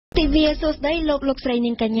ពីវាសួស្ដីលោកស្រី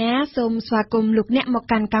នាងកញ្ញាសូមស្វាគមន៍លោកអ្នកមក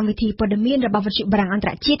កាន់កម្មវិធីព័ត៌មានរបស់វិទ្យុបារាំងអន្ត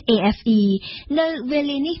រជាតិ RFI នៅវេ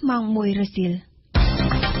លានេះម៉ោង 1 រសៀល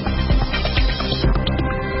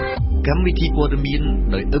កម្មវិធីព័ត៌មាន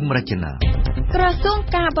ដោយអឹមរចនាក្រសួង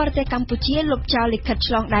ការបរទេសកម្ពុជាលុបចោលលិខិត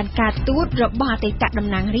ឆ្លងដែនការទូតរបស់អតីតតំ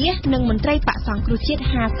ណាងរាស្ត្រនិងមន្ត្រីបកសង្គ្រោះជាតិ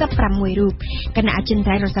56រូបគណៈអចិន្ត្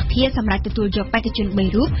រៃយ៍រដ្ឋសភាសម្រាប់ទទួលយកបេក្ខជន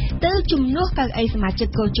3រូបទៅជំនួសកៅអីសមាជិក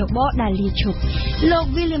កោជបដែលលាឈប់លោក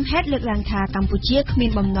William Head លើកឡើងថាកម្ពុជាគ្មា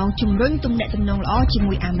នបំណងជំរុញទំនាក់ទំនងល្អជា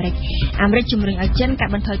មួយអាមេរិកជំរុញឲ្យចិនកា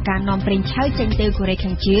ត់បន្ថយការនាំប្រេងឆៅចេញទៅកូរ៉េ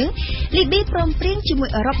ខាងជើងលីប៊ីព្រមព្រៀងជាមួយ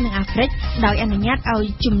អឺរ៉ុបនិងអាហ្វ្រិកដោយអនុញ្ញាតឲ្យ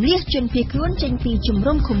ជំនះជនភៀសខ្លួនចេញពីជំ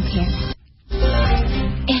រំឃុំឃាំង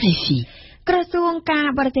RFI ក្រសួងការ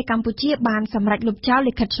បរទេសកម្ពុជាបានសម្រេចលុបចោល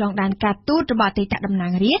លិខិតឆ្លងដែនការទូតរបស់អតីតតំណា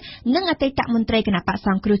ងរាស្ត្រនិងអតីតមន្ត្រីគណៈបកស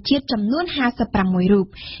ង្គ្រោះជាតិចំនួន56រូប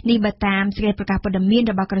នេះបើតាមសេចក្តីប្រកាសព័ត៌មាន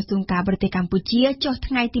របស់ក្រសួងការបរទេសកម្ពុជាចុះ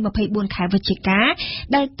ថ្ងៃទី24ខែវិច្ឆិកា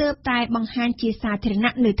ដែលទើបតែបង្ហាញជាសាធារ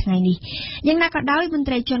ណៈនៅថ្ងៃនេះយ៉ាងណាក៏ដោយមន្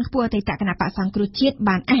ត្រីជាន់ខ្ពស់អតីតគណៈបកសង្គ្រោះជាតិ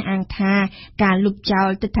បានអះអាងថាការលុបចោល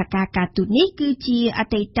ទិដ្ឋាការការទូតនេះគឺជាអ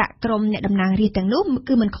តីតក្រុមអ្នកតំណាងរាស្ត្រទាំងនោះ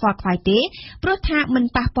គឺមិនខ្វល់ខ្វាយទេព្រោះថាមិន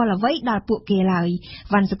ប៉ះពាល់អ្វីដល់ពួកគេឡើយ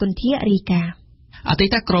វ៉ាន់សុគន្ធារីកាអតី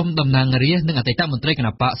តក្រុមតំណាងរាស្ត្រនិងអតីតមន្ត្រីគ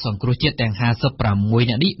ណៈបកសង្គ្រោះជាតិទាំង56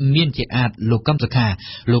នាក់នេះមានជាអាចលោកកឹមសុខា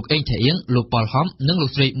លោកអេងឆៃអៀងលោកប៉លហំនិងលោក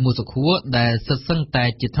ស្រីមូសុខួរដែលសិទ្ធិសឹងតែ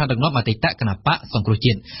ជាថ្នាក់ដឹកនាំអតីតគណៈបកសង្គ្រោះ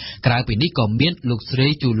ជាតិក្រៅពីនេះក៏មានលោកស្រី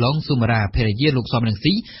ជូឡុងស៊ូមារ៉ាភរិយាលោកសំរង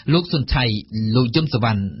ស៊ីលោកសុនឆៃលោកយឹមសវ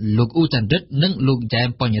ណ្ណលោកអ៊ូចន្ទរិទ្ធនិងលោកយ៉ែម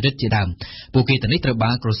បញ្ញរិទ្ធជាដើមពួកគេទាំងនេះត្រូវ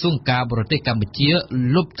បានក្រសួងការបរទេសកម្ពុជា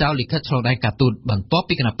លុបចោលលិខិតឆ្លងដែនការទូតបន្ទាប់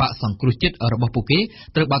ពីគណៈបកសង្គ្រោះជាតិរបស់ពួកគេ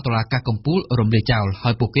ត្រូវបានតុលាការកំពូលរំលាយចោលហើ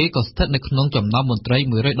យពួកគេក៏ស្ថិតនៅក្នុងចំណោមមន្ត្រី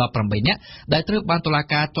118នាក់ដែលត្រូវបានតុលា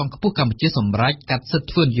ការជាន់ខ្ពស់កម្ពុជាសម្រេចកាត់សិទ្ធិ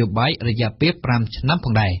ធ្វើនយោបាយរយៈពេល5ឆ្នាំផ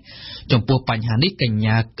ងដែរចំពោះបញ្ហានេះកញ្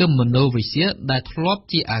ញាកឹមមនោវិជ្ជាដែលធ្លាប់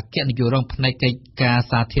ជាអគ្គនាយករងផ្នែកកិច្ចការ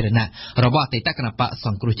សាធារណៈរបស់អតីតគណៈបកស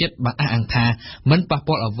ង្គ្រោះជាតិបានអះអាងថាមិនប៉ះ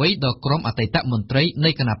ពាល់អ្វីដល់ក្រុមអតីតមន្ត្រីនៃ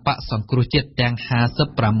គណៈបកសង្គ្រោះជាតិទាំង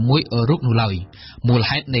56រូបនោះឡើយមូល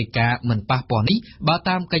ហេតុនៃការមិនប៉ះពាល់នេះបើ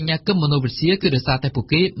តាមកញ្ញាកឹមមនោវិជ្ជាគឺដោយសារតែពួក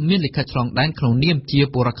គេមានលិខិតឆ្លងដែនក្នុងនាមជា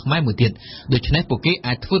ពលរដ្ឋខ្មែរមួយទៀតដូច្នេះពួកគេ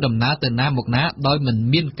អាចធ្វើដំណើរទៅណាមកណាដោយមិន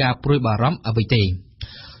មានការព្រួយបារម្ភអ្វីទេ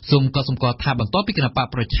សូមក៏សម្គាល់ថាបន្ទាប់ពីគណៈបក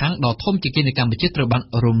ប្រឆាំងដ៏ធំជាគេនៅកម្ពុជាត្រូវបាន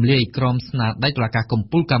រំលាយក្រមស្នាដៃតុលាការកំ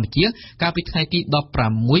ពូលកម្ពុជាកាលពីថ្ងៃទី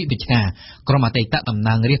16វិច្ឆិកាក្រុមអតីតតំ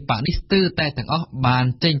ណាងរាស្ត្របកនេះស្ទើរតែទាំងអស់បាន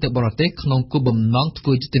ចេញទៅបរទេសក្នុងគោលបំណងធ្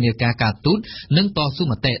វើយុទ្ធនាការការទូតនិងតស៊ូ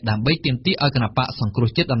មតិដើម្បីទាមទារឲ្យគណៈបកសង្គ្រោះ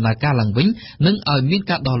ជាតិដំណើរការឡើងវិញនិងឲ្យមាន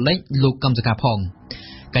ការដោះលែងលោកកឹមសុខាផង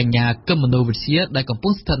កញ្ញាកឹមមនោវិជ្ជាដែលកំពុ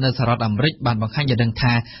ងស្ថិតនៅសហរដ្ឋអាមេរិកបានបង្ហាញឲ្យដឹង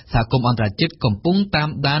ថាសហគមន៍អន្តរជាតិកំពុងតាម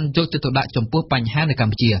ដានយកចិត្តទុកដាក់ចំពោះបញ្ហានៅក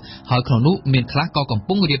ម្ពុជាហើយក្នុងនោះមានខ្លះក៏កំ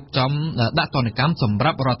ពុងរៀបចំដាក់ទណ្ឌកម្មសម្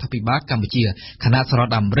រាប់រដ្ឋាភិបាលកម្ពុជាខណៈសហរដ្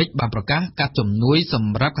ឋអាមេរិកបានប្រកាសកាត់ជំនួយស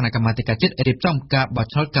ម្រាប់គណៈកម្មាធិការជាតិរៀបចំការបោះ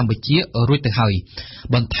ឆ្នោតកម្ពុជារួចទៅហើយ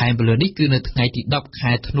បន្ថែមពីលើនេះគឺនៅថ្ងៃទី10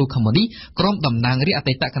ខែធ្នូខាងមុខនេះក្រុមតំណាងរាស្ត្រអ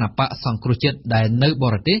តីតគណៈបកសង្គ្រោះជាតិដែលនៅប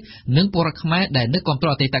រទេសនិងពលរដ្ឋខ្មែរដែលនៅគ្រប់គ្រ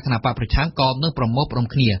ងអតីតគណៈបកប្រឆាំងក៏នឹងប្រមូលផ្តុំ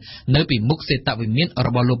គ្នានៅពីមុខសេតវិមានរ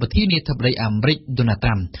បស់លោកប្រធានាធិបតីអាមេរិកដូណាល់ត្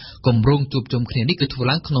រាំគម្រោងជួបជុំគ្នានេះគឺធ្វើ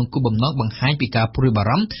ឡើងក្នុងគោលបំណងបង្ហាញពីការព្រួយបា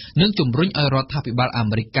រម្ភនិងជំរុញឲ្យរដ្ឋាភិបាលអា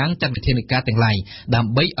មេរិកចាត់វិធានការទាំងឡាយដើ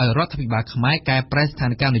ម្បីឲ្យរដ្ឋាភិបាលខ្មែរកែប្រែស្ថា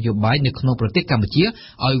នភាពនយោបាយនៅក្នុងប្រទេសកម្ពុជា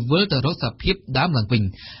ឲ្យវិលទៅរកសភាពដើមឡើងវិញ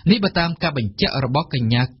នេះបើតាមការបញ្ជាក់របស់ក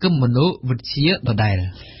ញ្ញាកឹមមនោវិជ្ជាដដែល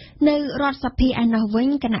នៅរដ្ឋសភាឯណោះវិញ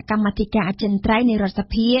គណៈកម្មាធិការអចិន្ត្រៃយ៍នៃរដ្ឋស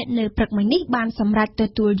ភានៅព្រឹកមិញនេះបានសម្រេចទ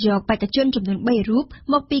ទួលយកបេក្ខជនចំនួន3រូប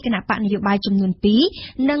មកពីគណៈបកនយោបាយចំនួន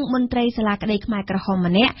2និងមន្ត្រីសាលាក្តីខ្មែរក្រហម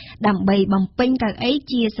ម្នាក់ដើម្បីបំពេញកៅអី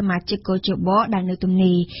ជាសមាជិកកោជបដែលនៅទំ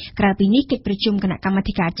នេរក្រៅពីនេះកិច្ចប្រជុំគណៈកម្មា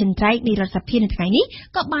ធិការអចិន្ត្រៃយ៍នៃរដ្ឋសភានៅថ្ងៃនេះ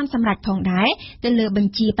ក៏បានសម្រេចផងដែរទៅលើប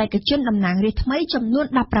ញ្ជីបេក្ខជនតំណាងរាស្ត្រថ្មីចំនួន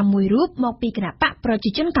16រូបមកពីគណៈបកប្រជា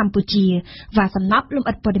ជនកម្ពុជាvàសំណប់លំ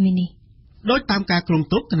អិតព័ត៌មាននេះដោយតាមការគ្រោង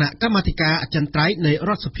ទុកគណៈកម្មាធិការអចិន្ត្រៃយ៍នៃរ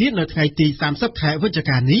ដ្ឋសភានៅថ្ងៃទី30ខែវិច្ឆិ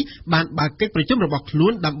កានេះបានបើកកិច្ចប្រជុំរបស់ខ្លួ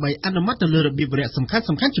នដើម្បីអនុម័តទៅលើរបៀបវរៈសំខាន់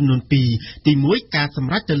ៗចំនួន2ទី1ការស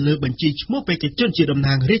ម្រេចទៅលើបញ្ជីឈ្មោះបេក្ខជនជាតំ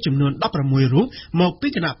ណាងរាស្ត្រចំនួន16រូបមកពី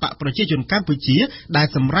គណៈបកប្រជាជនកម្ពុជាដែល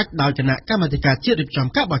សម្រេចដោយគណៈកម្មាធិការជាតិរៀបចំ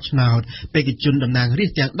ការបោះឆ្នោតបេក្ខជនតំណាងរា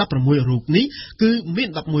ស្ត្រទាំង16រូបនេះគឺមាន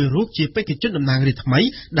11រូបជាបេក្ខជនតំណាងរាស្ត្រថ្មី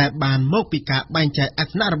ដែលបានមកពីការបែងចែកអា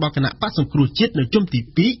សនៈរបស់គណៈបកសង្គ្រោះជាតិនៅជុំទី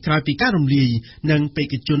2ក្រោយពីការរំលាយនិងបេ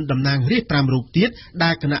ក្ខជនតំណាងរាស្ត្រ5រូបទៀតដែ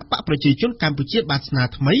លគណៈបកប្រជាជនកម្ពុជាបានស្នើ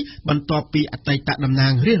ថ្មីបន្ទាប់ពីអតីតតំណា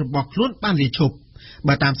ងរាស្ត្ររបស់ខ្លួនបានលាឈប់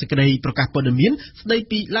បើតាមសេចក្តីប្រកាសព័ត៌មានស្តី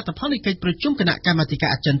ពីលទ្ធផលនៃកិច្ចប្រជុំគណៈកម្មាធិការ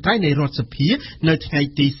អចិន្ត្រៃយ៍នៃរដ្ឋសភានៅថ្ងៃ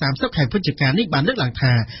ទី30ខែវិច្ឆិកានេះបានលើកឡើង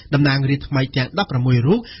ថាតំណាងរាស្ត្រថ្មីទាំង16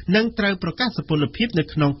រូបនឹងត្រូវប្រកាសសុពលភាពនៅ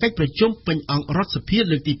ក្នុងកិច្ចប្រជុំពេញអង្គរដ្ឋសភា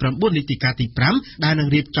លើកទី9នីតិកាលទី5ដែលនឹង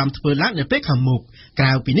រៀបចំធ្វើឡើងនៅពេលខាងមុខក្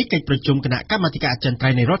រៅពីនេះកិច្ចប្រជុំគណៈកម្មាធិការអចិន្ត្រៃ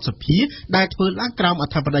យ៍នៃរដ្ឋសភាដែលធ្វើឡើងក្រោមអ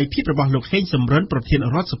ធិបតីភាពរបស់លោកហេងសំរិនប្រធាន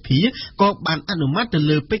រដ្ឋសភាក៏បានអនុម័តទៅ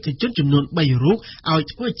លើបេក្ខជនចំនួន3រូបឲ្យ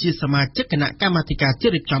ធ្វើជាសមាជិកគណៈកម្មាធិការជ្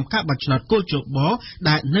រៀបចំការបោះឆ្នោតកោជប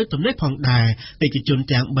ដែលនៅទំនេរផងដែរបេក្ខជន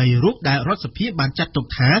ទាំង3រូបដែលរដ្ឋសភាបានចាត់ទុក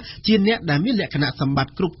ថាជាអ្នកដែលមានលក្ខណៈសម្បត្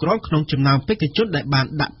តិគ្រប់គ្រាន់ក្នុងចំណោមបេក្ខជនដែលបាន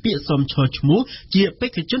ដាក់ពាក្យសុំឈរឈ្មោះជាបេ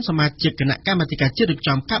ក្ខជនសមាជិកគណៈកម្មាធិការជ្រៀប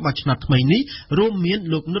ចំការបោះឆ្នោតថ្មីនេះរួមមាន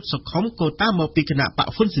លោកនុតសុខុមកូតាមកពីគណៈបក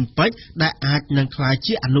ហ៊ុនស៊ិនប៉ិចដែលអាចនឹងក្លាយ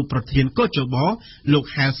ជាអនុប្រធានកោជបលោក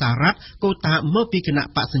ហែលសារ៉ាត់កូតាមកពីគណៈ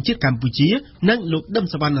បកសញ្ជាតិកម្ពុជានិងលោកដឹម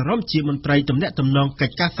សវណ្ណរមជាមន្ត្រីទំនាក់ទំនងកិ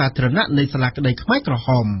ច្ចការសាធារណៈនៃសាលាក្តីខ្មែរក្រហ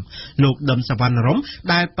មលោកដឹមសវណ្ណរម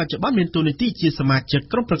ដែលបច្ចុប្បន្នមានតួនាទីជាសមាជិក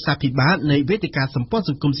ក្រុមប្រឹក្សាភិបាលនៃវេទិកាសម្ព័ន្ធ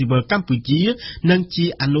សង្គមស៊ីវិលកម្ពុជានិងជា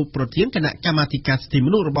អនុប្រធានគណៈកម្មាធិការសិទ្ធិម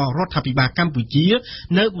នុស្សរបស់រដ្ឋាភិបាលកម្ពុជា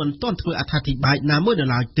នៅមិនទាន់ធ្វើអត្ថាធិប្បាយណាមួយនៅ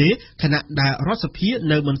ឡើយទេខណៈដែលរដ្ឋសភា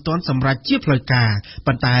នៅមិនទាន់សម្រេចជាផ្លូវការ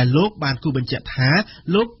ប៉ុន្តែលោកបានគូបញ្ជាក់ថា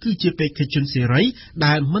លោកគឺជាបេក្ខជនសេរី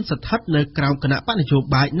ដែលមិនស្ថិតនៅក្រោមគណៈបកនយោ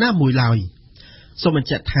បាយណាមួយឡើយសូមបញ្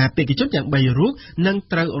ជាក់ថាបេក្ខជនទាំង3រូបនឹង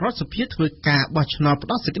ត្រូវរដ្ឋសភាធ្វើការបោះឆ្នោតផ្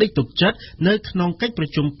ដល់សេចក្តីទុកចិត្តនៅក្នុងកិច្ចប្រ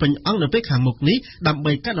ជុំពេញអង្គនៅពេលខាងមុខនេះដើម្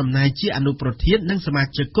បីកាត់តំណែងជាអនុប្រធាននិងសមា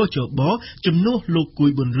ជិកកោជបជំនួសលោកគួ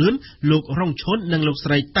យប៊ុនរឿនលោករងឈុននិងលោកស្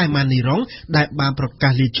រីតៃម៉ានីរងដែលបានប្រកា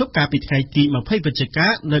សលាឈប់កាលពីថ្ងៃទី20វិច្ឆិកា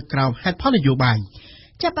នៅក្រោមហេតុផលនយោបាយ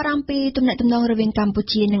ចាប់អារម្មណ៍ពីទំនាក់ទំនងរវាងកម្ពុ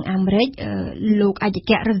ជានិងអាមេរិកលោកអគ្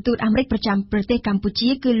គរដ្ឋទូតអាមេរិកប្រចាំប្រទេសកម្ពុជា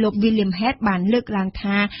គឺលោក William Head បានលើកឡើង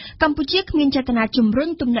ថាកម្ពុជាគ្មានចេតនាជំរុញ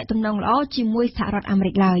ទំនាក់ទំនងល្អជាមួយសហរដ្ឋអាមេ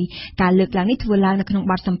រិកឡើយការលើកឡើងនេះធ្វើឡើងនៅក្នុង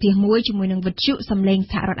បទសម្ភាសន៍មួយជាមួយនឹងវិទ្យុសំឡេង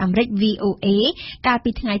សហរដ្ឋអាមេរិក VOA កាល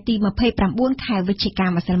ពីថ្ងៃទី29ខែវិច្ឆិកា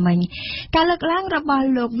ម្សិលមិញការលើកឡើងរបស់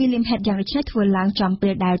លោក William Head យ៉ាងដូចនេះធ្វើឡើងចំពេ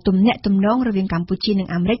លដែលទំនាក់ទំនងរវាងកម្ពុជានិង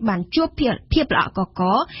អាមេរិកបានជួបភាពល្អក់កក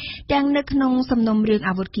ទាំងនៅក្នុងសំណុំរឿង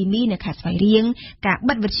អាវុធគីមីនៅខេត្តស្វាយរៀងការ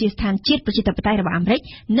បិទវិទ្យាស្ថានជាតិប្រជាធិបតេយ្យរបស់អាមេរិក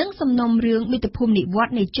និងសំណុំរឿងមាតុភូមិនិវត្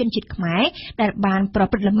តនៃជនជាតិខ្មែរដែលបានប្រ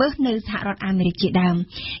ព្រឹត្តល្មើសនៅសហរដ្ឋអាមេរិកជាដើម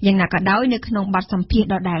យ៉ាងណាក៏ដោយនៅក្នុងបទសម្ភាសន៍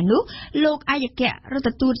ដដែលនោះលោកអគ្គរដ្ឋ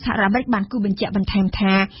ទូតសហរដ្ឋអាមេរិកបានគូបញ្ជាក់បន្ថែម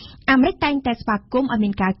ថាអាមេរិកតែងតែស្វាគមន៍ឲ្យមា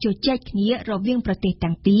នការជជែកគ្នារវាងប្រទេស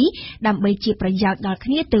ទាំងពីរដើម្បីជាប្រយោជន៍ដល់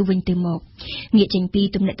គ្នាទៅវិញទៅមកងាកចេញពី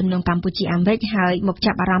ទំនាក់ទំនងកម្ពុជាអាមេរិកហើយមក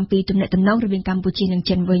ចាប់អារម្មណ៍ពីទំនាក់ទំនងរវាងកម្ពុជានិង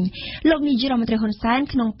ចិនវិញលោកនាយរដ្ឋមន្ត្រីហ៊ុនសែន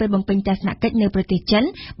ក្នុងពេលបំពេញទស្សនកិច្ចនៅប្រទេសចិន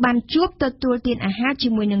បានជួបទទួលទានអាហារជា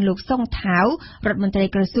មួយនឹងលោកសុងថាវរដ្ឋមន្ត្រី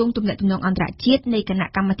ក្រសួងទំនាក់ទំនងអន្តរជាតិនៃគណៈ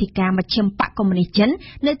កម្មាធិការមជ្ឈិមបកកុម្មុយនីសចិន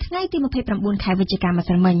នៅថ្ងៃទី29ខែវិច្ឆិកាម្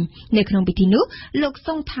សិលមិញនៅក្នុងពិធីនោះលោក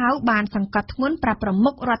សុងថាវបានសង្កត់ធ្ងន់ប្រាប់ប្រ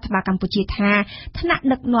មុខរដ្ឋបាលកម្ពុជាថាថ្នាក់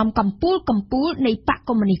ដឹកនាំកម្ពុជានៃបក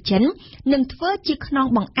កុម្មុយនីសចិននឹងធ្វើជាខ្នង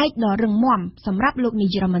បង្អែកដ៏រឹងមាំសម្រាប់លោកនា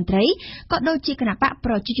យរដ្ឋមន្ត្រីក៏ដូចជាគណៈបក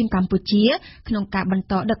ប្រជាជនកម្ពុជាក្នុងការបន្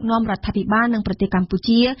តដឹកនាំរដ្ឋាភិបាលនិងប្រទេសកម្ពុ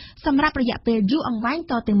ជាសម្រាប់រយៈពេលយូរអង្វែង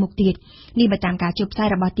តទៅមុខទៀតនេះបើតាមការជប់ផ្សាយ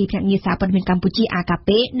របស់ទីភ្នាក់ងារសារព័ត៌មានកម្ពុជា AKP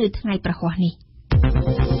នៅថ្ងៃប្រហ័សនេះ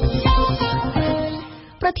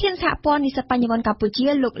ប្រធានសហព័ន្ធនិស្សិតបញ្ញវន្តកម្ពុជា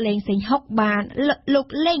លោកលេងសេងហុង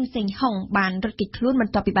បានរត់គេចខ្លួនប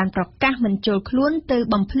ន្ទាប់ពីបានប្រកាសមិនចូលខ្លួនទៅ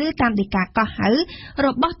បំភ្លឺតាមដីកាកោះហៅរ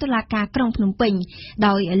បស់តុលាការក្រុងភ្នំពេញ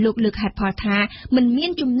ដោយលោកលើកហេតុផលថាមិនមា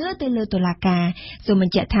នជំនឿទៅលើតុលាការសូមប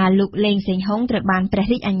ញ្ជាក់ថាលោកលេងសេងហុងត្រូវបានព្រះ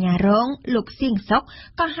រាជអាជ្ញារងលោកសៀងសុក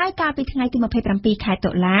ក៏ហៅកាលពីថ្ងៃទី27ខែ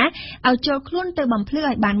តុលាឲ្យចូលខ្លួនទៅបំភ្លឺ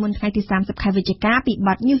ឲ្យបានមុនថ្ងៃទី30ខែវិច្ឆិកាពីប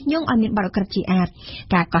ទញុះញង់ឲ្យមានបទឧក្រិដ្ឋជាអាត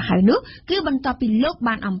ការកោះហៅនោះគឺបន្ទាប់ពីលោក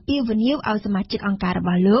បានអំពាវនាវឲ្យសមាជិកអង្គការរប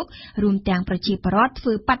ស់លោករួមទាំងប្រជាពលរដ្ឋធ្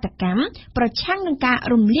វើបាតកម្មប្រឆាំងនឹងការ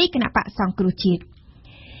រំលាយគណៈបកសង្គ្រោះជាតិ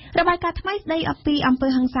របាយការណ៍ថ្មីស្ដីអំពីអំពើ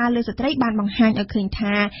ហិង្សាលើស្ត្រីបានបង្ហាញឲ្យឃើញ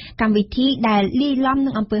ថាកម្មវិធីដែលលាយឡំ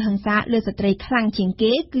នឹងអំពើហិង្សាលើស្ត្រីខ្លាំងជាង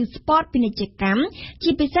គេគឺស្ពតពាណិជ្ជកម្ម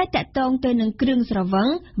ជាពិសេសតាក់ទងទៅនឹងគ្រឿងស្រវឹង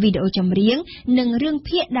វីដេអូចម្រៀងនិងរឿង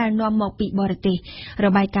ភាគដែលនាំមកពីបរទេសរ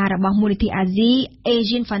បាយការណ៍របស់មូលនិធិអាស៊ី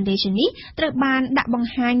Asian Foundation នេះត្រូវបានដាក់បង្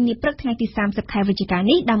ហាញនាព្រឹកថ្ងៃទី30ខែវិច្ឆិកា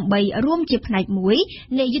នេះដើម្បីរួមជាផ្នែកមួយ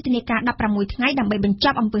នៃយុទ្ធនាការ16ថ្ងៃដើម្បីបញ្ច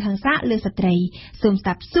ប់អំពើហិង្សាលើស្ត្រីសូមស្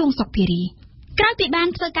ដាប់សួងសុកភារីក្រោយពីបាន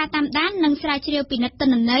ធ្វើការតាមដាននិងស្រាវជ្រាវពិនិត្យទិ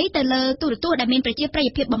ន្នន័យទៅលើទូរទស្សន៍ដែលមានប្រជាប្រិយ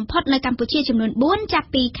ភាពបំផុតនៅកម្ពុជាចំនួន4ចាប់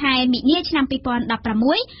ពីខែមិនិនាឆ្នាំ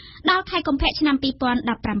2016ដល់ខែកុម្ភៈឆ្នាំ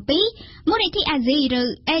2017មូលនិធិអាស៊ីឬ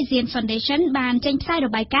Asian Foundation បានចេញផ្សាយរ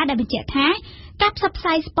បាយការណ៍ដែលបញ្ជាក់ថាការផ្សព្វផ្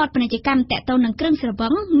សាយស្ពតពាណិជ្ជកម្មតាក់ទងនឹងគ្រឿងស្រវឹ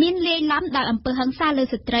ងមានលាយឡំដោយអំពើហិង្សាលើ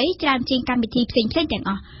ស្ត្រីច្រើនជាងកម្មវិធីផ្សេងៗទាំង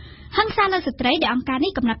អស់ ហិង្សាលើស្ត្រីដែលអង្គការ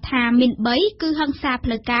នេះកំណត់ថាមាន3គឺហិង្សាផ្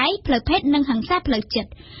លូវកាយផ្លូវភេទនិងហិង្សាផ្លូវចិត្ត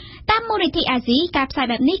តាមមូលនិធិអាស៊ីការផ្សាយ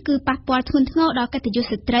បែបនេះគឺប៉ះពាល់ធ្ងន់ធ្ងរដល់កិត្តិយ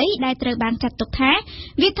សស្ត្រីដែលត្រូវបានចាត់ទុកថា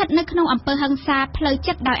វាស្ថិតនៅក្នុងអំពើហិង្សាផ្លូវ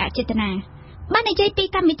ចិត្តដោយអចេតនាបាននិយាយពី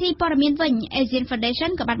កម្មវិធីព័ត៌មានវិញ Asian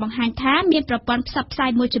Foundation ក៏បានបង្ហាញថាមានប្រព័ន្ធផ្សព្វផ្សាយ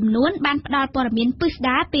មួយចំនួនបានផ្ដល់ព័ត៌មានពិស្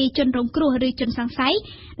ដារពីជនរងគ្រោះឬជនសង្ស័យ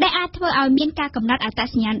ដែលអាចធ្វើឲ្យមានការកំណត់អត្ត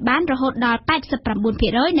សញ្ញាណបានរហូតដល់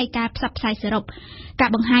 89% នៃការផ្សព្វផ្សាយសរុបការ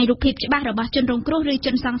បង្ហាញរូបភាពច្បាស់របស់ជនរងគ្រោះឬជ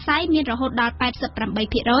នសង្ស័យមានរហូតដល់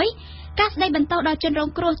 88%ការស្ដីបន្ទោសដល់ជនរង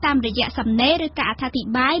គ្រោះតាមរយៈសំណេរឬការអត្ថាធិ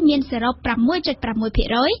ប្បាយមានសរុប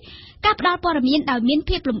 6.6% ការផ្ដល់ព័ត៌មានដោយមាន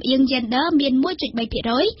ភាពលំអៀង gender មាន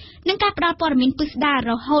 1.3% និងការផ្ដល់ព័ត៌មានពិស្ដារ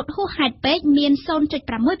រហូតហួសហេតុពេកមាន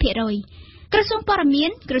 0.6%ក្រសួងព័ត៌មា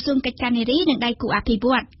នក្រសួងកិច្ចការនារីនិងដៃគូអភិវ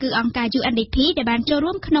ឌ្ឍន៍គឺអង្គការ UNDP ដែលបានចូល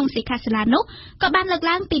រួមក្នុងសិក្ខាសាលានោះក៏បានលើក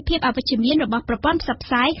ឡើងពីភាពអវិជ្ជមានរបស់ប្រព័ន្ធផ្សព្វផ្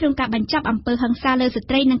សាយក្នុងការបញ្ចប់អំពើហិង្សាលើស្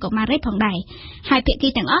ត្រីនិងកុមារីផងដែរហើយភាគី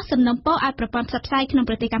ទាំងអស់សំណូមពរឲ្យប្រព័ន្ធផ្សព្វផ្សាយក្នុង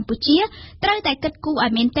ប្រទេសកម្ពុជាត្រូវតែគិតគូរឲ្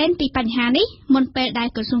យមែនទែនពីបញ្ហានេះមុនពេលដែល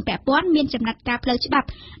ក្រសួងពាក់ព័ន្ធមានចំណាត់ការផ្លូវច្បាប់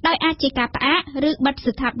ដោយអាចជាការផ្អាកឬបិទ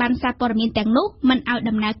ស្ថាប័នសារព័ត៌មានទាំងនោះមិនឲ្យ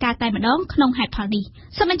ដំណើរការតែម្ដងក្នុងហេតុផលនេះ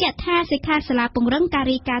សូមបញ្ជាក់ថាសិក្ខាសាលាពង្រឹងការ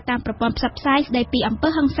រាយការណ៍តាមប្រព័ន្ធផ្សព្វផ្សាយស្ដីពីអំពើ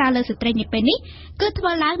ហិង្សាលើស្ត្រីនាពេលនេះគឺធ្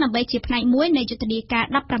វើឡើងដើម្បីជាផ្នែកមួយនៃយុទ្ធនាការ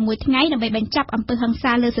16ថ្ងៃដើម្បីបញ្ចប់អំពើហិង្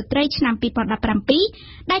សាលើស្ត្រីឆ្នាំ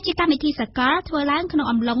2017ដែលជាកម្មវិធីសកលធ្វើឡើងក្នុង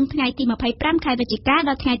អំឡុងថ្ងៃទី25ខែវិច្ឆិកា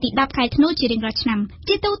ដល់ថ្ងៃទី10ខែធ្នូជារៀងរាល់ឆ្នាំ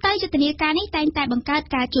ជាទូទៅយុទ្ធនាការនេះតែងតែបង្កើត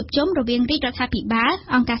ការជួបជុំរវាងរាជរដ្ឋាភិបាល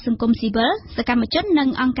អង្គការសង្គមស៊ីវិលសកម្មជននិង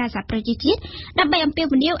អង្គការសហប្រជាជាតិដើម្បីអំពា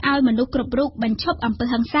វនាវឲ្យមនុស្សគ្រប់រូបបញ្ឈប់អំពើ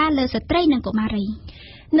ហិង្សាលើស្ត្រីនិងកុមារី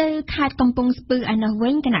នៅខេត្តកំពង់ស្ពឺឯណោះវិ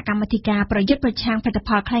ញគណៈកម្មាធិការប្រយុទ្ធប្រឆាំងផលិតផ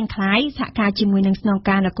លคล้ายៗសហការជាមួយនឹងស្នង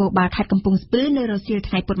ការនគរបាលខេត្តកំពង់ស្ពឺនៅរសៀល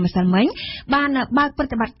ថ្ងៃពុធម្សិលមិញបានបើកប្រ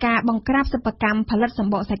តិបត្តិការបង្ក្រាបសិប្បកម្មផលិតស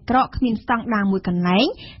ម្បកសាច់ក្រកគ្មានស្តង់ដារមួយកន្លែង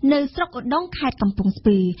នៅស្រុកឧដុង្គខេត្តកំពង់ស្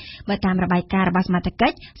ពឺបើតាមរបាយការណ៍របស់សមាជិក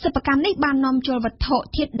សិប្បកម្មនេះបាននាំចូលវត្ថុ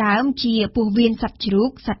ធាតុដើមជាពោះវៀនសត្វជ្រូក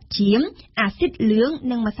សត្វចៀមអាស៊ីតលឿង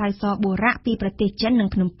និងម្សៅសបូរ៉ាពីប្រទេសចិននិង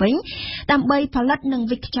ភ្នំពេញដើម្បីផលិតនិង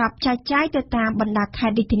វេចខ្ចប់ចែកចាយទៅតាមបណ្ដាខេ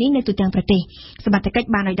ត្តរាជធានីនៅទូទាំងប្រទេសសមត្ថកិច្ច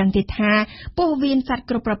បានឲ្យដឹងទៀតថាពោះវៀនសត្វ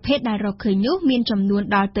គ្រប់ប្រភេទដែលរកឃើញនោះមានចំនួន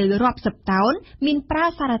ដល់ទៅរាប់សិបតោនមានប្រើ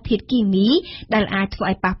សារធាតុគីមីដែលអាចធ្វើ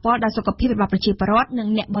ឲ្យប៉ះពាល់ដល់សុខភាពរបស់ប្រជាពលរដ្ឋនិង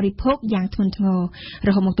អ្នកបរិភោគយ៉ាងធ្ងន់ធ្ងររ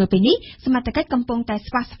ហូតមកទល់ពេលនេះសមត្ថកិច្ចកំពុងតែ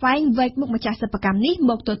ស្វះស្វែងវែកមុខម្ចាស់សិប្បកម្មនេះ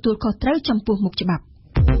មកទទួលខុសត្រូវចំពោះមុខច្បាប់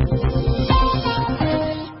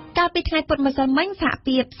កាលពីថ្ងៃពុធម្សិលមិញសហ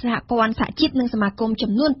ភាពសហព័ន្ធសហជាតិនិងសមាគម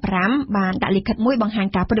ចំនួន5បានដាក់លិខិតមួយបង្ហាញ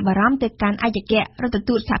ការព្រួយបារម្ភទៅកាន់ឯកអគ្គរដ្ឋ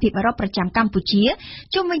ទូតសហភាពអឺរ៉ុបប្រចាំកម្ពុជា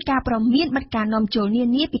ជុំវិញការព្រមានបិទការនាំចូលនា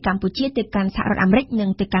នាពីកម្ពុជាទៅកាន់សហរដ្ឋអាមេរិកនិង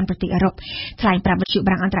ទៅកាន់ប្រទេសអឺរ៉ុបថ្លែងប្រាប់វិទ្យុ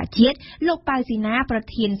បារាំងអន្តរជាតិលោកប៉ៅស៊ីណាប្រ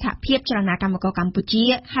ធានសហភាពចលនាកម្មករកម្ពុជា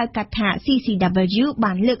ហៅកាត់ថា CCW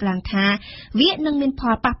បានលើកឡើងថាវានឹងមានផ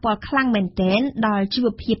លប៉ះពាល់ខ្លាំងមែនទែនដល់ជីវ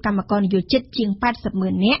ភាពកម្មករនិយោជិតជាង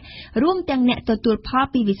 80,000 នាក់រួមទាំងអ្នកទទួលផល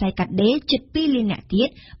ពីវិស័យកាត់ដេរជិត 2 លានអ្នកទៀត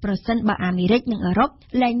ប្រសិនបើអាមេរិកនិងអឺរ៉ុប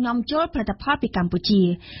លែងនាំចូលផលិតផលពីកម្ពុជា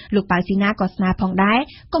លោកប៉ៅស៊ីណាក៏ស្នើផងដែរ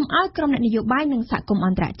កុំឲ្យក្រុមអ្នកនយោបាយនិងសហគមន៍អ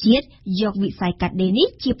ន្តរជាតិយកវិស័យកាត់ដេរនេះ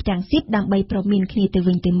ជាផ្ទាំងស៊ីបដើម្បីប្រមានគ្នាទៅ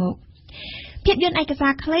វិញទៅមកភាពយន្តឯកសា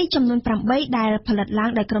រខ្លីចំនួន8ដែលផលិតឡើង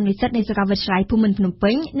ដោយក្រុមនិស្សិតនៃសាកលវិទ្យាល័យភូមិន្ទភ្នំ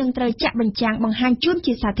ពេញនឹងត្រូវចាក់បញ្ចាំងបង្ហាញជូន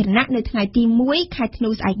ជាសាធារណៈនៅថ្ងៃទី1ខែធ្នូ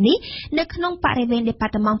ស្អែកនេះនៅក្នុងបរិវេណ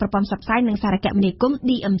Department ប្រព័ន្ធផ្សព្វផ្សាយនិងសារគមនាគមន៍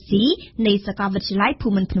DMC នៃសាកលវិទ្យាល័យភូ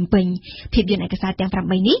មិន្ទភ្នំពេញភាពយន្តឯកសារទាំង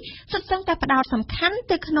8នេះសុទ្ធសឹងតែផ្ដោតសំខាន់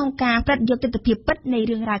ទៅក្នុងការប្រតិយកទស្សនវិជ្ជាពិតនៃ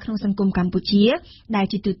រឿងរ៉ាវក្នុងសង្គមកម្ពុជាដែល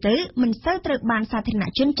ជាទូទៅមិនសូវត្រូវបានសាធារណ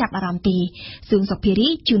ជនចាប់អារម្មណ៍ទេសួងសុភារី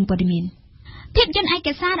ជូនព័ត៌មានភាពយន្តឯក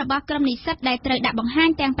សាររបស់ក្រុមនិស្សិតដែលត្រូវដាក់បង្ហាញ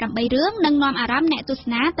ទាំង8រឿងនឹងនាំអារម្មណ៍អ្នកទស្ស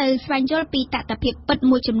នាទៅស្វែងយល់ពីតថភាពពិត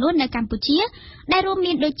មួយចំនួននៅកម្ពុជាដែលរួម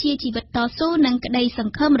មានដូចជាជីវិតតស៊ូនិងក្តីស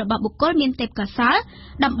ង្ឃឹមរបស់បុគ្គលមានទេពកោសល្យ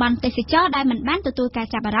តំបន់ទេសចរដែលមិនបានទទួលការ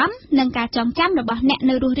ចាប់អារម្មណ៍និងការចងចាំរបស់អ្នក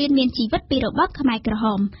នៅរស់រានមានជីវិតពីរបបខ្មែរក្រហ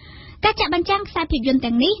មការចាក់បញ្ចាំងខ្សែភាពយន្ត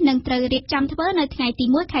ទាំងនេះនឹងត្រូវរៀបចំធ្វើនៅថ្ងៃទី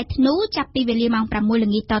1ខែធ្នូចាប់ពីវេលាម៉ោង 6 ល្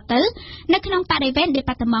ងាចតទៅនៅក្នុងបរិវេណ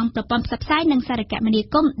Department ប្រព័ន្ធផ្សព្វផ្សាយនិងសារគមនា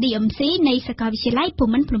គមន៍ DMC នៃសាកលវិទ្យាល័យភូ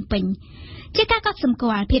មិន្ទភ្នំពេញជាការកត់សម្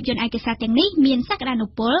គាល់ភាពយន្តឯកសារទាំងនេះមានសក្តានុ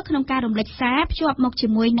ពលក្នុងការរំលេចសារភ្ជាប់មកជា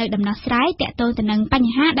មួយនៅដំណោះស្រាយទាក់ទងទៅនឹងប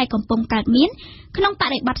ញ្ហាដែលកំពុងកើតមានក្នុងប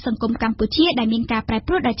រិបទសង្គមកម្ពុជាដែលមានការប្រែ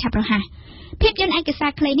ប្រួលដ៏ឆាប់រហ័សភាពយន្តឯកសា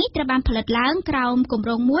រខ្លីនេះត្រូវបានផលិតឡើងក្រោមគម្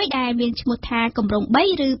រោងមួយដែលមានឈ្មោះថាគម្រោង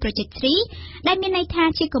3ឬ Project 3ដែលមានន័យថា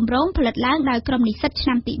ជាគម្រោងផលិតឡើងដោយក្រុមនិស្សិតឆ្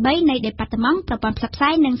នាំទី3នៃ Department ប្រព័ន្ធផ្សព្វផ្សា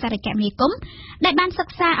យនិងសារគមនាគមន៍ដែលបានសិ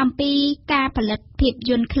ក្សាអំពីការផលិតភាព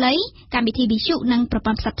យន្តខ្លីកម្មវិធីវិទ្យុនិងប្រ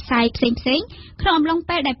ព័ន្ធផ្សព្វផ្សាយផ្សេងៗក្នុងអំឡុង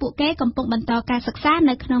ពេលដែលពួកគេកំពុងបន្តការសិក្សា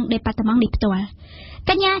នៅក្នុង Department នេះផ្ទាល់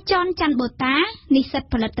កញ្ញាចនច័ន្ទបូតានិស្សិត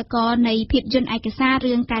ផលិតករនៃភាពយន្តឯកសារ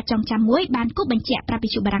រឿងការចងចាំមួយបានគូបញ្ជាក់ប្រាប់វិ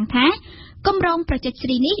ទ្យុបារាំងថាគម្រោងប្រជិតស្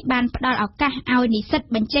រីនេះបានផ្ដល់ឱកាសឲ្យនិស្សិត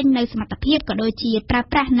បញ្ចេញនៅសមត្ថភាពក៏ដូចជាប្រើ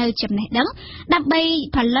ប្រាស់នៅចំណេះដឹងដើម្បី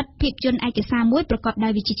ផលិតភាពយន្តឯកសារមួយប្រកបដោ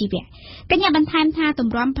យវិជ្ជាជីវៈកញ្ញាបន្ថែមថាទ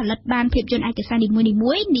ម្រាំផលិតបានភាពយន្តឯកសារនី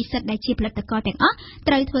មួយៗនិស្សិតដែលជាផលិតករទាំងអស់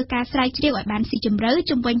ត្រូវធ្វើការស្រាវជ្រាវឲ្យបានស៊ីជម្រៅ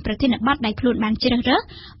ជុំវិញប្រធានបទដែលខ្លួនបានជ្រើសរើស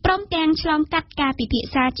ព្រមទាំងឆ្លងកាត់ការពិភា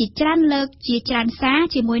ក្សាជាច្រើនលើកជាច្រើនសារ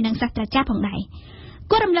ជាមួយនឹងសាស្ត្រាចារ្យផងដែរ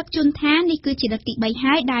គួររំលឹកជូនថានេះគឺជាលើកទី3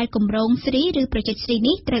ហើយដែលគម្រោងស្រីឬប្រជិតស្រី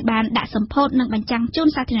នេះត្រូវបានដាក់សម្ពោធនិងបញ្ចាំងជូន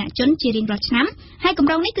សាធារណជនជារៀងរាល់ឆ្នាំហើយគ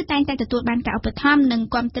ម្រោងនេះគឺតែងតែទទួលបានការឧបត្ថម្ភនិង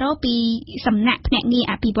គាំទ្រពីសំណាក់ភ្នាក់ងារ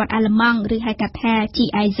អភិវឌ្ឍអាល្លឺម៉ង់ឬហៅកាត់ថា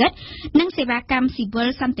GIZ និងសេវាកម្មស៊ីវិល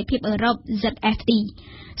សន្តិភាពអឺរ៉ុប ZFE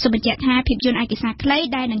សូមបញ្ជាក់ថាភាពយន្តឯកសារខ្លី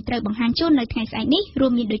ដែលនឹងត្រូវបង្ហាញជូននៅថ្ងៃស្អែកនេះរួ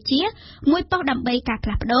មមានដូចជាមួយប៉ុស្តិ៍ដើម្បីការផ្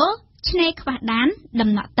លាស់ប្ដូរឆ្នេរខ្វះដានដំ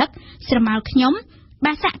ណក់ទឹកស្រមោលខ្ញុំ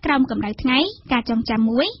បាសាក់ក្រោមកម្ដៅថ្ងៃការចងចាំ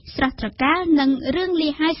មួយស្រស់ត្រកាលនិងរឿងលា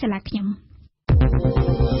ហើយសាលាខ្ញុំ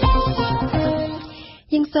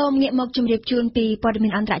យើងសូមងាកមកជម្រាបជូនពីព័ត៌មា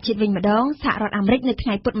នអន្តរជាតិវិញម្ដងសហរដ្ឋអាមេរិកនៅថ្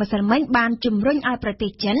ងៃពុធម្សិលមិញបានជំរុញឲ្យប្រទេ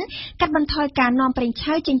សចិនកាត់បន្ថយការនាំប្រេង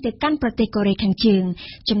ឆៅចេញទៅកាន់ប្រទេសកូរ៉េខាងជើង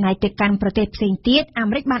ចំណែកទៅកាន់ប្រទេសផ្សេងទៀតអា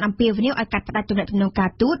មេរិកបានអំពាវនាវឲ្យកាត់ផ្តាច់ទំនាក់ទំនងការ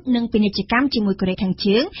ទូតនិងពាណិជ្ជកម្មជាមួយកូរ៉េខាង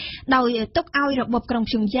ជើងដោយទុកឲ្យរបបក្រុង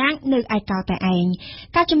ព្យុងយ៉ាងនៅឯកោតែឯង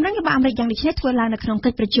ការជំរុញរបស់អាមេរិកយ៉ាងនេះធ្វើឡើងនៅក្នុងកិ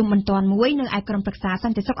ច្ចប្រជុំបន្ទាន់មួយនៅឯក្រុមប្រឹក្សាស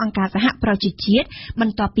ន្តិសុខអង្គការសហប្រជាជាតិប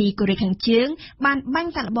ន្ទាប់ពីកូរ៉េខាងជើងបានបា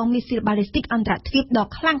ញ់សាកល្បងមីស៊ីលបាល់ីស្ទិកអន្តរជាតិដ៏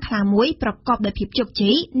ខ្លាំងក្លាមួយប្រកបដោយភាពជោគ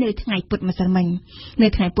ជ័យនៅថ្ងៃពុធម្សិលមិញនៅ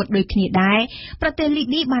ថ្ងៃពុធដូចគ្នាដែរប្រទេសលី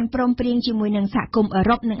ប៊ីបានព្រមព្រៀងជាមួយនឹងសហគមន៍អឺ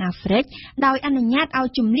រ៉ុបនិងអាហ្វ្រិកដោយអនុញ្ញាតឲ្យ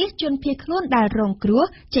ជំនះជនភៀសខ្លួនដែលរងគ្រោះ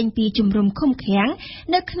ចេញពីជំរំឃុំឃាំង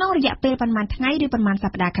នៅក្នុងរយៈពេលប៉ុន្មានថ្ងៃឬប៉ុន្មានស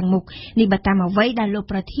ប្តាហ៍ខាងមុខនេះបើតាមអ្វីដែលលោក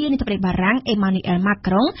ប្រធានាធិបតីបារាំងអេម៉ានូអែលម៉ា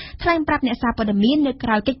ក្រុងថ្លែងប្រាប់អ្នកសារព័ត៌មាននៅក្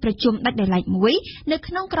រៅកិច្ចប្រជុំដាច់ដោយឡែកមួយនៅ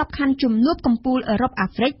ក្នុងក្របខ័ណ្ឌជំនួបកំពូលអឺរ៉ុបអា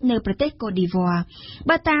ហ្វ្រិកនៅប្រទេសកូឌីវ៉ា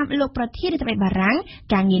បើតាមលោកប្រធានាធិបតីបារាំង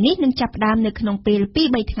ការងារនេះនឹងចាប់ផ្ដើមនៅក្នុងពេល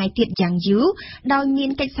 2-3 ថ្ងៃទៀតយ៉ាងយូរដោយមាន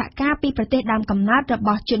កិច្ចសហការពីប្រទេសដើមកំណើតរប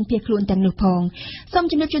ស់ជនភៀសខ្លួនទាំងនោះផងសូម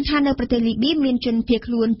ជំរាបជូនថានៅប្រទេសលីប៊ីមានជនភៀស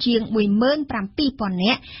ខ្លួនជាង 17,000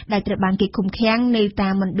 នាក់ដែលត្រូវបានគេឃុំឃាំងនៅតា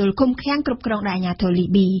មមណ្ឌលឃុំឃាំងគ្រប់គ្រងដោយអាជ្ញាធរលី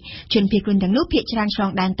ប៊ីជនភៀសខ្លួនទាំងនោះភាគច្រើនឆ្លង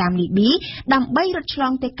ដែនតាមលីប៊ីដើម្បីរត់ឆ្ល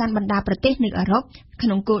ងទៅកាន់បណ្ដាប្រទេសនៅអឺរ៉ុបក្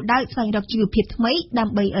នុងគោលដៅស្វែងរកជីវភាពថ្មីដើ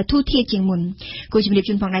ម្បីធូរធារជាងមុនគូជំរាប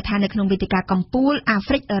ជូនផងដែរថានៅក្នុងវេទិកាកំពូលអាហ្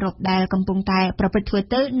វ្រិកអឺរ៉ុបដែលកំពុងតែប្រព្រឹត្តធ្វើ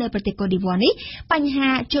ទៅនៅប្រទេសកូឌីវ៉ានេះបញ្ហា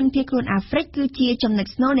ជនភៀសខ្លួនអាហ្វ្រិកគឺជាចំណុច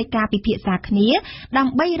ស្នូលនៃការពិភាក្សាគ្នាដើ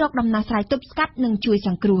ម្បីរកដំណោះស្រាយទប់ស្កាត់និងជួយស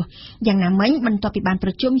ង្គ្រោះយ៉ាងណាមិញបន្ទាប់ពីបានប្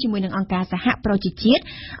រជុំជាមួយនឹងអង្គការសហប្រជាជាតិ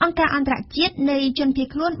អង្គការអន្តរជាតិនៃជនភៀស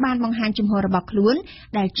ខ្លួនបានបង្ហាញជំហររបស់ខ្លួន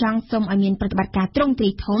ដែលចង់សូមឲ្យមានប្រតិបត្តិការទ្រង់ទ្រី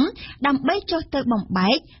ធំដើម្បីចុះទៅបំ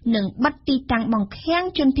បែកនិងបិទទីតាំងបង្ខាំង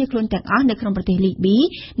ជនភៀសខ្លួនទាំងអស់នៅក្នុងប្រទេសលីប៊ី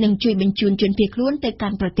និងជួយបញ្ជូនជនភៀសខ្លួនទៅកា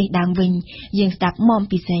ន់ប្រទេសដើមវិញយើងស្ដាប់មុំ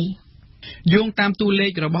ពិសេសយោងតាមតួលេ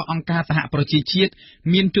ខរបស់អង្គការសហប្រជាជាតិ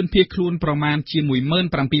មានជនភៀសខ្លួនប្រមាណជា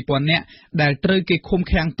 17,000 នាក់ដែលត្រូវគេឃុំ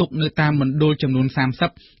ឃាំងទុកនៅតាមមណ្ឌលចំនួន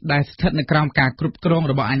30ដែលស្ថិតនៅក្រោមការគ្រប់គ្រង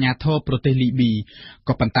របស់អាជ្ញាធរប្រទេសលីប៊ី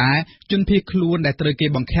ក៏ប៉ុន្តែជនភៀសខ្លួនដែលត្រូវគេ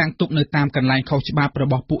បង្ខាំងទុកនៅតាមកន្លែងខុសច្បាប់រ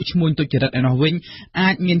បស់ពួកឈ្មួញទុច្ចរិតឯនោះវិញអា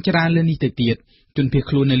ចមានច្រើនលើសនេះទៅទៀតជនភៀស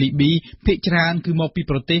ខ្លួននៅលីប៊ីភាគច្រើនគឺមកពី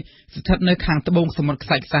ប្រទេសស្ថិតនៅខាងត្បូងសមុទ្រខ្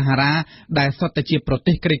សាច់សាហារ៉ាដែលសុទ្ធតែជាប្រ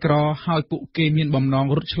ទេសក្រីក្រហើយពួកគេមានបំណង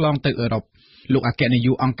រត់ឆ្លងទៅអឺរ៉ុបលោកអគ្គនាយ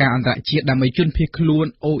កអង្គការអន្តរជាតិដើម្បីជនភៀសខ្លួន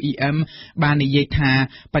OEM បាននិយាយថា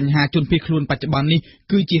បញ្ហាជនភៀសខ្លួនបច្ចុប្បន្ននេះ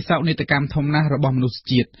គឺជាសោកនាដកម្មធំណាស់របស់មនុស្ស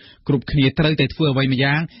ជាតិគ្រប់គ្នាត្រូវតែធ្វើអ្វីម្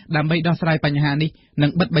យ៉ាងដើម្បីដោះស្រាយបញ្ហានេះនិ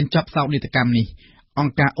ងបិទបញ្ចប់សោកនាដកម្មនេះអ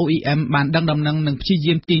ង្គការ OEM បានដឹងដំណឹងនិងព្យា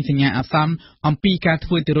យាមទាញសញ្ញាអាសន្នអំពីការធ្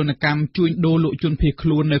វើទារុណកម្មជួញដូរលោកជនភៀសខ្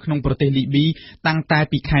លួននៅក្នុងប្រទេសលីប៊ីតាំងតែ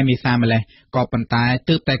ពីខែមេសាម្លេះក៏ប៉ុន្តែ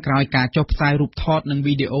ទើបតែក្រោយការចុះផ្សាយរូបថតនិង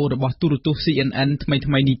វីដេអូរបស់ទូរទស្សន៍ CNN ថ្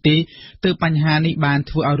មីៗនេះទេទើបបញ្ហានេះបាន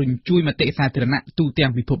ធ្វើឲ្យរញ្ជួយមតិសាធារណៈទូទាំ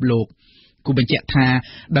ងពិភពលោកគូបញ្ជាក់ថា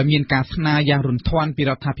ដែលមានការស្នើយ៉ាងរន្ធត់ពី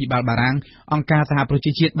រដ្ឋាភិបាលបារាំងអង្គការសហប្រ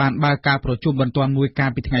ជាជាតិបានបើកការប្រជុំបន្ទាន់មួយកា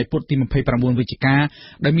លពីថ្ងៃពុធទី29វិច្ឆិកា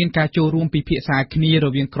ដែលមានការចូលរួមពិភាក្សាគ្នារ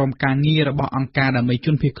វាងក្រុមការងាររបស់អង្គការដើម្បីជ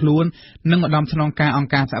នភៀសខ្លួននិងឧត្តមស្នងការអង្គ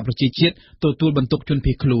ការសហប្រជាជាតិទទួលបន្ទុកជន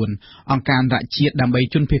ភៀសខ្លួនអង្គការអន្តរជាតិដើម្បី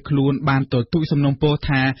ជនភៀសខ្លួនបានទទូចសំណូមពរ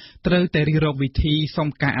ថាត្រូវតែរិះរកវិធីសុំ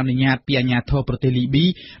ការអនុញ្ញាតពីអាជ្ញាធរប្រទេសលីប៊ី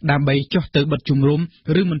ដើម្បីចុះទៅបិទជំរំ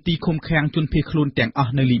ឬមន្ទីរឃុំឃាំងជនភៀសខ្លួនទាំងអ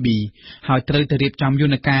ស់នៅលីប៊ីហើយត្រូវតែរៀបចំយ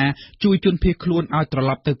ន្តការជួយជនភៀសខ្លួនឲ្យត្រ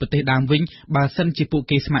ឡប់ទៅប្រទេសដើមវិញបើសិនជាពួក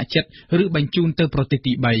គេស្ម័គ្រចិត្តឬបញ្ជូនទៅប្រទេស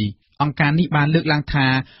ទី3 អង្គការនេះបានលើកឡើងថា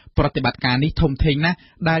ប្រតិបត្តិការនេះធំធេងណាស់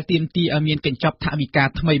ដែលទាមទារឲ្យមានកញ្ចប់ថវិកា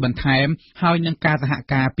ថ្មីបន្ថែមហើយនឹងការសហ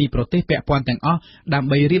ការពីប្រទេសពាក់ព័ន្ធទាំងអស់ដើម្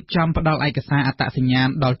បីរៀបចំផ្ដល់ឯកសារអត្តសញ្ញាណ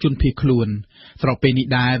ដល់ជនភៀសខ្លួនស្របពេលនេះ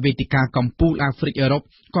ដែរវេទិកាកម្ពុជាអាហ្វ្រិកអឺរ៉ុប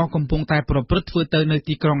ក៏កំពុងតែប្រព្រឹត្តធ្វើទៅនៅ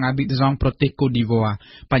ទីក្រុងអាប៊ីដហ្សង់ប្រទេសកូតឌីវ៉ា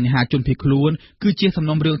បញ្ហាជនភៀសខ្លួនគឺជាសំ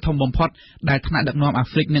ណុំរឿងធំបំផុតដែលថ្នាក់ដឹកនាំអា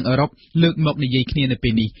ហ្វ្រិកនិងអឺរ៉ុបលើកមកនិយាយគ្នានៅពេ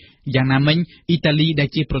លនេះយ៉ាងណាមិញអ៊ីតាលីដែល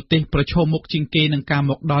ជាប្រទេសប្រឈមមុខជាងគេនឹងការ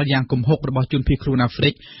មកដល់យ៉ាងគំហុករបស់ជនភៀសខ្លួនអាហ្វ្រិ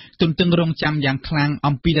កទន្ទឹងរង់ចាំយ៉ាងខ្លាំង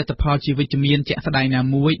អំពីលទ្ធផលជាវិជ្ជមានជាក់ស្ដែងណា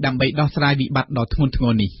មួយដើម្បីដោះស្រាយវិបត្តិដ៏ធ្ងន់ធ្ង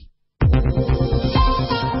រនេះ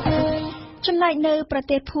ចំណែកនៅប្រ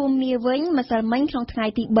ទេសភូមាវិញម្សិលមិញក្នុងថ្ងៃ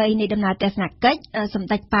ទី3នៃដំណើរទស្សនកិច្ចសម្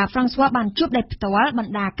ដេចប៉ាហ្វ្រង់ស្វ័របានជួបដោយផ្ទាល់ប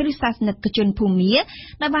ណ្ដាគ្រិស្តសាសនិកជនភូមា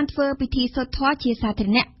ដែលបានធ្វើពិធីសូត្រធម៌ជាសាធារ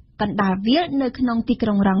ណៈកណ្ដាលវាលនៅក្នុងទីក្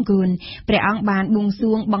រុងរ៉ង់ហ្គូនព្រះអង្គបានបួង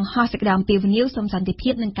សួងបង្ហោះសេចក្តីអំពាវនាវសុំសន្តិភា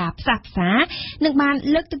ពនិងការផ្សះផ្សានិងបាន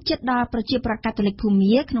លើកទឹកចិត្តដល់ប្រជាប្រដ្ឋកាតូលិកភូ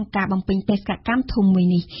មាក្នុងការបំពេញបេសកកម្មធំមួយ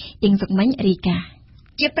នេះអ៊ីងសុកមិញរីកា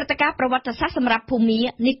ជាព្រឹត្តិការណ៍ប្រវត្តិសាស្ត្រសម្រាប់ភូមា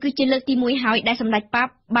នេះគឺជាលើកទី1ហើយដែលសម្ដេចប៉ាប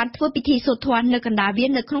បានធ្វើពិធីសូត្រធម៌នៅកណ្ដាលវាល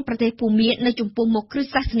នៅក្នុងប្រទេសភូមានៅចំពោះមុខគ្រិស្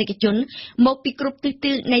តសាសនិកជនមកពីគ្រប់ទិស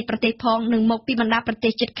ទីនៃប្រទេសផងនិងមកពីបណ្ដាប្រទេ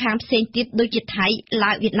សជិតខាងផ្សេងទៀតដូចជាថៃ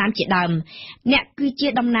ឡាវវៀតណាមជាដើមអ្នកគឺជា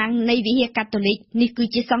តំណាងនៃវិហារកាតូលិកនេះគឺ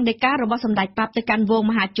ជាសង្ឃដីការបស់សម្ដេចប៉ាបទៅកាន់វង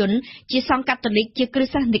មហាជនជាសង្ឃកាតូលិកជាគ្រិស្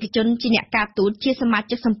តសាសនិកជនជាអ្នកការទូតជាសមា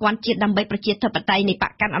ជិកសម្ព័ន្ធជាតិដើម្បីប្រជាធិបតេយ្យនៃប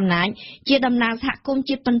កកាន់អំណាចជាតំណាងសហគមន៍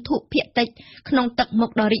ជាតិបន្ធុភាគតិចក្នុងទឹកមុ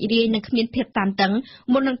ខដ៏រីករាយនិងគ្មានភាពតានតឹង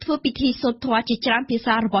មុននឹងធ្វើពិធីសូត្រធម៌ជាច្រើនភា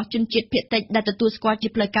សារបស់ជនជាតិភាគតិចដែលទទួលស្គាល់ជា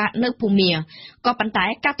ផ្លូវការនៅភូមាក៏ប៉ុន្តែ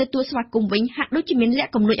ការទទួលស្វាគមន៍វិញហាក់ដូចជាមានលក្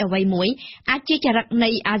ខគំនុចអ្វីមួយអាចជាចរិតនៃ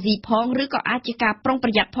អាស៊ីផងឬក៏អាចជាការប្រុងប្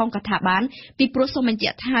រយ័ត្នផងក៏ថាបានពីព្រោះសូមបញ្ជា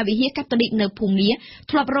ក់ថាវិហារកាតូលិកនៅភូមា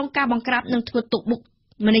ធ្លាប់រងការបង្ក្រាបនិងធ្វើទុកបុក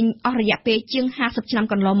ម្នេញអស់រយៈពេលជាង50ឆ្នាំ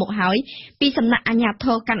កន្លងមកហើយពីសំណាក់អាជ្ញាធ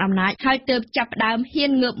រកាន់អំណាចហើយទើបចាប់ផ្ដើមហ៊ា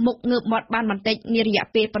នងើបមុខងើបមាត់បានបន្តិចនារយៈ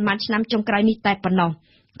ពេលប្រមាណឆ្នាំចុងក្រោយនេះតែប៉ុណ្ណោះ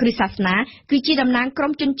គ្រិស្តសាសនាគឺជាតំណាងក្រុ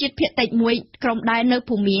មជនជាតិភាគតិចមួយក្រុមដែរនៅ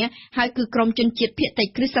ភូមាហើយគឺក្រុមជនជាតិភាគតិច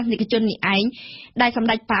គ្រិស្តសាសនិកជននេះឯងដែលសម្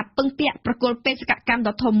ដេចប៉ាបពឹងពាក់ប្រគល់បេសកកម្ម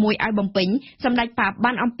ដ៏ធំមួយឲ្យបំពេញសម្ដេចប៉ាប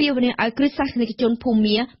បានអំពាវនាវឲ្យគ្រិស្តសាសនិកជនភូ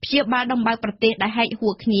មាព្យាបាលដំបៅប្រទេសដែលហែកហួ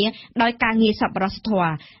រគ្នាដោយការងារសប្បុរសធ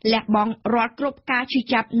ម៌លះបង់រាល់គ្រប់ការឈឺ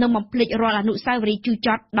ចាប់និងបំភ្លេចរាល់អនុស្សាវរីយ៍ជូរច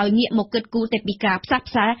ត់ដោយងាកមកគិតគូរតែពីការផ្សះ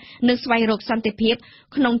ផ្សានិងស្វែងរកសន្តិភាព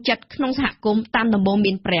ក្នុងចិត្តក្នុងសហគមន៍តាមដំបូង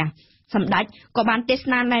មានព្រះសម្ដេចក៏បានទេស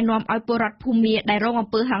នាណែនាំឲ្យពលរដ្ឋភូមាដែលរងអំ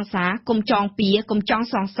ពើហិង្សាកុំចងពៀកុំចង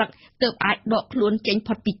សងសឹកទើបអាចដកខ្លួនចេញ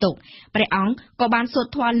ផុតពីទុក្ខព្រះអង្គក៏បានសូត្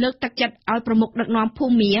រធម៌លើកទឹកចិត្តឲ្យប្រមុខដឹកនាំភូ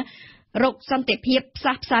មារកសន្តិភាពផ្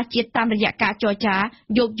សះផ្សាជាតិតាមរយៈការចរចា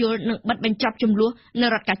យោគយល់និងបិទបញ្ចប់ចំនួននៅ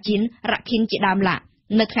រដ្ឋកាជីនរ៉ាខិនជាដើមឡា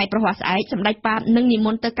នៅថ្ងៃប្រហ័សស្អែកសម្ដេចប៉ាបនឹងនិម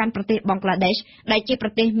ន្តទៅកាន់ប្រទេសបង់ក្លាដេសដែលជាប្រ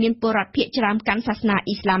ទេសមានពលរដ្ឋភាគច្រើនកាន់សាសនា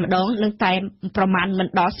អ៊ីស្លាមម្ដងនិងតែប្រមាណមិន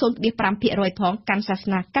ដល់ 0.5% ផងកាន់សាស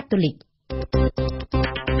នាកាតូលិក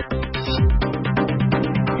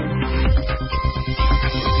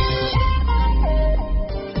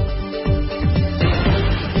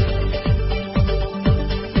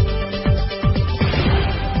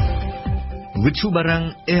វិទ្យុបារាំង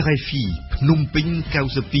RFI ភ្នំពេញ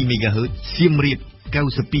 92 MHz សៀមរាប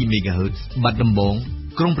 92 MHz បាត់ដំបង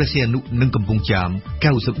ក្រុងព្រះសីហនុនិងកំពង់ចាម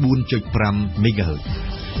 94.5 MHz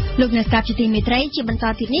លោកអ្នកស្ដាប់ជាទីមេត្រីជាបន្ត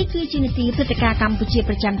ទៀតនេះគឺជានីតិព្រឹត្តិការណ៍កម្ពុជា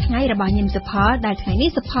ប្រចាំថ្ងៃរបស់ញឹមសុផលដែលថ្ងៃនេះ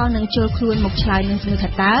សុផលនឹងចូលខ្លួនមកឆ្លើយនឹងសំណួរថា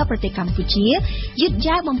តើប្រទេសកម្ពុជាយឺត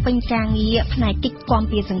យ៉ាវបំពេញការងារផ្នែកកិច្ចគាំ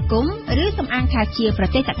ពារសង្គមឬសំអាងថាជាប្រ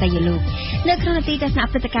ទេសកតញ្ញូលោកនៅក្នុងនីតិទស្សនៈ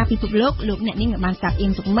ព្រឹត្តិការណ៍ពិភពលោកលោកអ្នកនាងបានស្ដាប់អៀ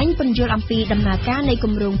ងសុកមិញពន្យល់អំពីដំណើរការនៃគ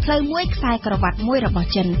ម្រោងផ្លូវមួយខ្សែក្រវ៉ាត់មួយរបស់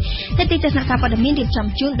ចិននីតិទស្សនៈការព័ត៌មានរៀបចំ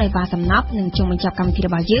ជូនដោយវ៉ាសំណប់និងជុំបញ្ចប់កម្មវិធីរ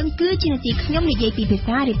បស់យើងគឺជានីតិខ្ញុំនិយាយពីភា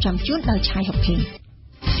សារៀបចំជូនដោយឆៃហុកភេង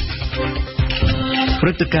ព្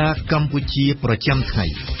រឹត្តិការណ៍កម្ពុជាប្រចាំថ្ងៃ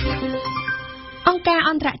អង្គការ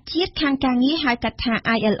អន្តរជាតិខាងការងារហៅកាត់ថា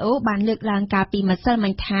ILO បានលើកឡើងកាលពីម្សិលមិ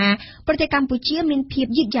ញថាប្រទេសកម្ពុជាមានភាព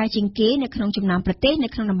យឺតយ៉ាវជាងគេនៅក្នុងចំណោមប្រទេសនៅ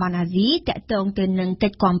ក្នុងតំបន់អាស៊ីទាក់ទងទៅនឹងកិ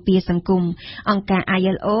ច្ចគាំពារសង្គមអង្គការ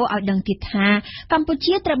ILO ឲ្យដឹងទៀតថាកម្ពុ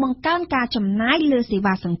ជាត្រូវបង្កើនការចំណាយលើសេ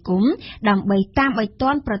វាសង្គមដើម្បីតាមឲ្យ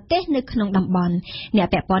ទាន់ប្រទេសនៅក្នុងតំបន់អ្នក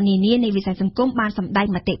ពាក់ព័ន្ធនានានៃវិស័យសង្គមបានសម្ដែង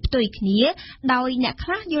មតិផ្ទុយគ្នាដោយអ្នកខ្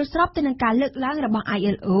លះយល់ស្របទៅនឹងការលើកឡើងរបស់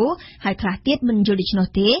ILO ហើយខ្លះទៀតមិនយល់ដូច្នោះ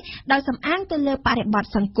ទេដោយសំអាងទៅលើបរិបទ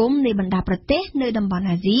សង្គមនៃបណ្ដាប្រទេសនៅតំបន់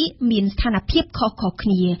អាស៊ីមានស្ថានភាពខុសៗគ្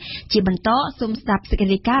នាជាបន្តសូមស្ដាប់សេចក្តី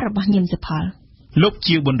រាយការណ៍របស់ញឹមសុផលលោក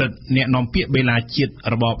ជាបណ្ឌិតអ្នកនាំពាក្យបេឡាជាតិ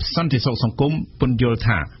របបសន្តិសុខសង្គមពន្យល់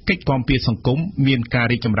ថាកិច្ចគាំពារសង្គមមានការ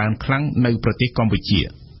រីកចម្រើនខ្លាំងនៅប្រទេសកម្ពុជា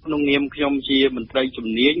ក្នុងនាមខ្ញុំជាមន្ត្រីជំ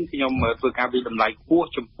នាញខ្ញុំធ្វើការវិតម្លៃខ្ពស់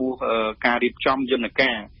ចំពោះការរៀបចំយន្ត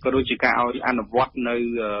ការក៏ដូចជាការឲ្យអនុវត្តនៅ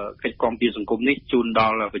កិច្ចគាំពារសង្គមនេះជូនដ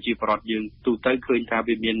ល់ប្រជាពលរដ្ឋយើងទូទៅឃើញថា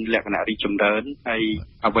វាមានលក្ខណៈរីកចម្រើនហើយ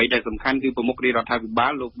អ្វីដែលសំខាន់គឺប្រមុខរាជរដ្ឋាភិបា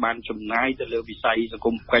លលោកបានចំណាយទៅលើវិស័យសង្គ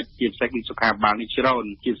មកិច្ចជាពិសេសគឺសុខាភិបាលនេះច្រើន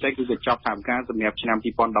ជាពិសេសគឺកញ្ចប់ថវិកាសម្រាប់ឆ្នាំ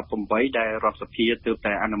2018ដែលរដ្ឋសភាទើប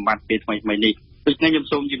តែអនុម័តពេលថ្មីៗនេះដូច្នេះខ្ញុំ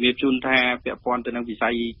សូមជម្រាបជូនថាពាក់ព័ន្ធទៅនឹងវិស័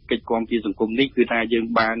យកិច្ចគាំពារសង្គមនេះគឺថាយើង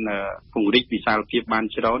បានពង្រីកវិសាលភាពបាន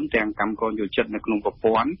ច្រើនទាំងកម្មករយោជិតនៅក្នុងប្រ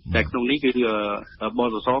ព័ន្ធតែក្នុងនេះគឺប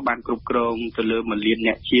សសបានគ្រប់គ្រងទៅលើ1លាន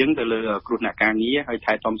អ្នកជាងទៅលើគ្រោះថ្នាក់ការងារហើយ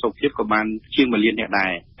ថែទាំសុខភាពក៏បានជាង1លានអ្នកដែ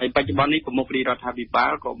រហើយបច្ចុប្បន្ននេះប្រមុខរាជរដ្ឋាភិបា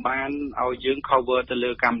លក៏បានឲ្យយើង cover ទៅ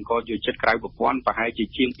លើកម្មករយោជិតក្រៅប្រព័ន្ធប្រហែលជា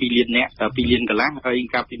ជាង2លានអ្នក2លានកន្លះហើយ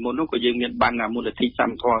កាលពីមុននោះក៏យើងមានបានមូលនិធិស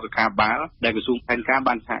ម្ព័ន្ធសុខាភិបាលដែលក្រសួងផែនការ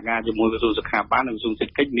បានសហការជាមួយក្រសួងសុខាភិបាលនិងក្រសួងសេ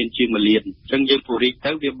ដ្ឋកិច្ចមានជាង1លានអញ្ចឹងយើងពង្រីក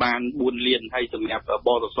ទៅវាបាន4លានហើយសម្រាប់ប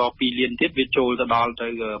សស2លានទៀតវាចូលទៅដល់ទៅ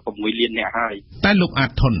6លានអ្នកហើយតែលោកអា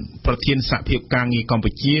តធុនប្រធានសហភាពការងារកម្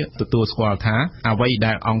ពុជាទទួលស្គាល់ថាអ្វី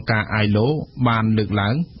ដែលអង្គការ ILO បានលើកឡើ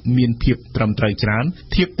ងមានភាពត្រឹមត្រូវច្រើន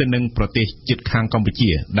ធៀបទៅនឹងប្រទេសជិតខាងកម្ពុជា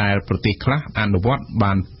ដែលប្រទេសខ្លះអនុវត្ត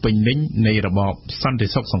បានពេញលេញនៃរបបសន្តិ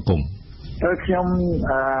សុខសង្គមខ្ញុំ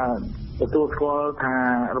ទទួលស្គាល់ថា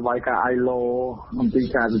របាយការណ៍ ILO អំពី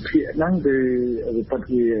ការវិភាគហ្នឹងគឺវាពិត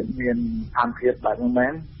ជាមានស្ថានភាពបែបហ្នឹងមែ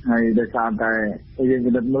នហើយដោយសារតែយើង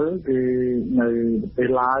ពិនិត្យមើលគឺនៅប្រទេស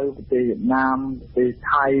ឡាវប្រទេសវៀតណាមប្រទេស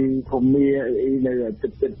ថៃភូមានៅជិ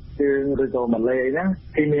តជើងឬក៏ម៉ាឡេហ្នឹង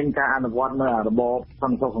គេមានការអនុវត្តនៅរបបស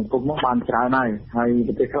ន្តិសុខសង្គមមកបានច្រើនហើយ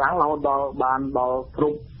ប្រទេសខ្លះរហូតដល់បានដល់គ្រ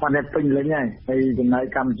ប់បានពេញលេញហើយចំណែក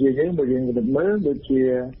កម្ពុជាយើងបើយើងពិនិត្យមើលដូចជា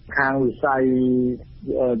ខាងវិស័យ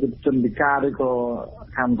ជនពិការឬក៏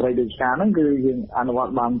ខាងមន្ត្រីរាជការហ្នឹងគឺយើងអនុវត្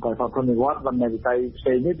តបានតែគាត់អនុវត្តបាននៅវិស័យផ្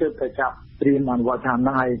សេងនេះទើបតែចាប់ត្រៀមអនុវត្តឆ្នាំហ្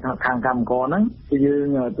នឹងហើយខាងកម្មករហ្នឹងគឺយើង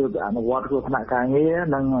ទើបតែអនុវត្តគ្រោះថ្នាក់ការងារ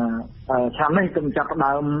និងឆ្នាំនេះគឺចាប់ផ្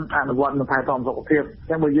ដើមអនុវត្តនៅថែទាំសុខភាពអញ្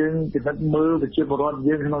ចឹងបើយើងពិនិត្យមើលប្រជាពលរដ្ឋ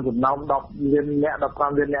យើងក្នុងចំណោម10លានអ្នក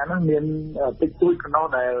15លានអ្នកហ្នឹងមានតិចតួចក្នុង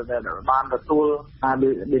ដែលបានទទួល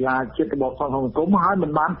ដេឡាជាតិរបបសង្គមហើយមិ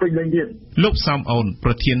នបានពេញលេញទៀតលោកសំអូន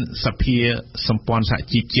ប្រធានសភាសម្ព័ន្ធសហ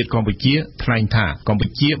ជីពជាតិកម្ពុជាថ្លែងថាកម្ពុ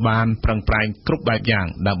ជាបានប្រឹងប្រែងគ្រប់បែបយ៉ាង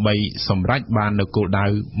ដើម្បីសម្រេចបាននូវគោលដៅ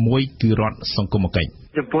មួយគឺរដ្ឋសង្គមគិច្ច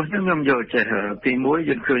ចំពោះខ្ញុំយកចេះទី1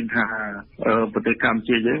យើងឃើញថាប្រទេសកម្ពុ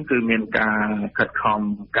ជាយើងគឺមានការខិតខំ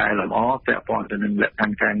កែលម្អពាក់ព័ន្ធទៅនឹងលក្ខខ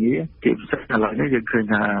ណ្ឌការងារជាពិសេសឥឡូវនេះយើងឃើញ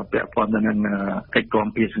ថាពាក់ព័ន្ធទៅនឹងកិច្ចគាំ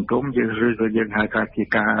ពារសង្គមយើងឬក៏យើងហៅថាជា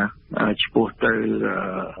ការឈ្មោះទៅ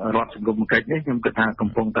រដ្ឋសង្គមគិច្ចនេះខ្ញុំគិតថាកំ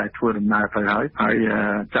ពុងតែធ្វើដំណើរទៅហើយ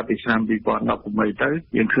ចាប់ពីឆ្នាំ2018ទៅ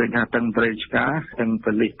យើងឃើញថាទាំងមន្ត្រីរាជការទាំង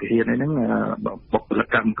ប៉ូលីសទាហានហ្នឹងបុគ្គលិក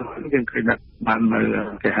កម្មករយើងឃើញថាបាននៅ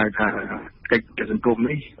គេហៅថាកិច្ចសង្គម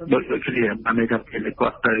នេះដូចគ្នាបានន័យថាពេលគា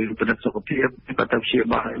ត់ទៅពិនិត្យសុខភាពគាត់ទៅព្យា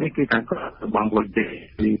បាលនេះគឺថាគាត់បងលុយទេ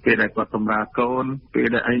ពីពេលដែលគាត់សម្រាប់កូនពេល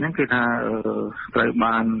ដែលអីហ្នឹងគឺថាត្រូវ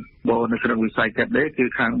បានបើនៅក្នុងវិស័យកាត់ដេរគឺ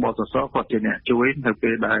ខាងបសសគាត់ជាអ្នកជួយនៅពេ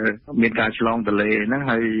លដែលមានការឆ្លងទន្លេហ្នឹង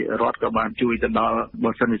ហើយរដ្ឋក៏បានជួយទៅដល់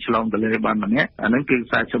បើសិនជាឆ្លងទន្លេបានម្នាក់អាហ្នឹងគឺ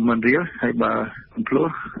40,000រៀលហើយបើភ្លោះ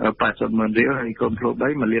80,000រៀលហើយកូនភ្លោះ3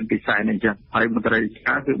 1លាន2សែនអញ្ចឹងហើយមន្ត្រីរាជ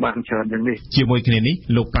ការគឺបានច្រើនយ៉ាងនេះជាមួយគ្នានេះ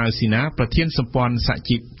លោកប៉ៅស៊ីណាប្រធានសម្ព័ន្ធសហ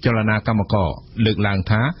ជីពចលនាកម្មករលើកឡើង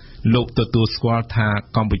ថាលោកទទួលស្គាល់ថា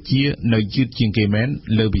កម្ពុជានៅយឺតជាងគេមែន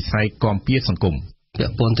លើវិស័យគាំពារសង្គមពា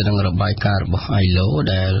ក់ព័ន្ធទៅនឹងរបាយការណ៍របស់ ILO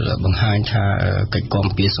ដែលបង្ហាញថាកិច្ចគាំ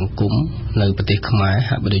ពារសង្គមនៅប្រទេសខ្មែរ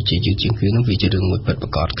ហាក់បីដូចជាយឺតជាងគេនោះវាជារឿងមួយពិតប្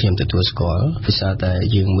រាកដខ្ញុំទទួលស្គាល់ភាសាតែ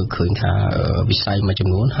យើងមើលឃើញថាវិស័យមួយចំ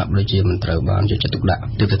នួនហាក់បីដូចជាមិនត្រូវបានយកចិត្តទុកដាក់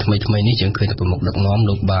ទើបតែថ្មីនេះយើងឃើញតែប្រមុខដឹកនាំ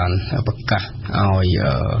លោកបានប្រកាសឲ្យ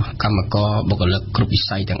កម្មករបុគ្គលិកគ្រប់វិ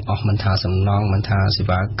ស័យទាំងអស់មិនថាសំណង់មិនថាសេ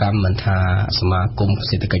វាកម្មមិនថាសមាគម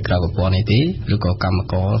សេដ្ឋកិច្ចក្រៅប្រព័ន្ធនេះទេឬក៏កម្ម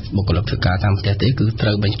ករបុគ្គលិកធ្វើការតាមផ្ទះទេគឺត្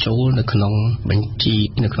រូវបញ្ចូលនៅក្នុងបញ្ជី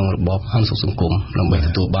នៅក្នុងរបបហិរញ្ញសង្គមដើម្បីទ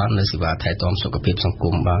ទួលបាននូវសេវាថែទាំសុខភាពសង្គ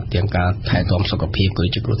មបាទទាំងការថែទាំសុខភាពក៏ដូ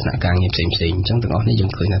ចជាគ្រោះថ្នាក់ការងារផ្សេងៗអញ្ចឹងទាំងអស់នេះយើ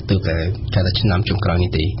ងឃើញថាទើបតែឆ្នាំចុងក្រោយ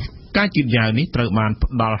នេះទេការជឿនយ៉ាវនេះត្រូវបាន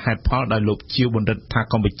ផ្ដល់ហេតុផលដោយលោកជាបណ្ឌិតថា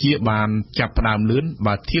កម្ពុជាបានចាប់ផ្ដើមលឿន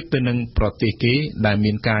បើធៀបទៅនឹងប្រទេសគេដែល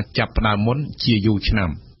មានការចាប់ផ្ដើមមុនជាយូរឆ្នាំ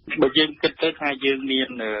បើយើងគិតទៅថាយើងមាន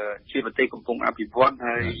ជាប្រទេសកំពុងអភិវឌ្ឍ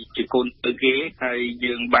ហើយជាកូនទៅគេហើយ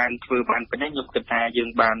យើងបានធ្វើបានប៉ុណ្ណេះខ្ញុំគិតថាយើង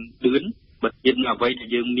បានលឿន បទជាតិអ្វីដែល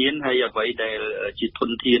យើងមានហើយអ្វីដែលជាធន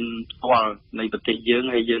ធានផ្ទាល់នៃប្រទេសយើង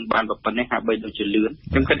ហើយយើងបានប៉ុណ្ណេះហាក់បីដូចជាលឿន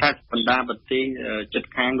ខ្ញុំគិតថាបណ្ដាប្រទេសជិត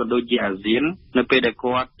ខាងក៏ដូចជាអាស៊ាននៅពេលដែល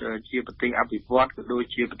គាត់ជាប្រទេសអភិវឌ្ឍក៏ដូច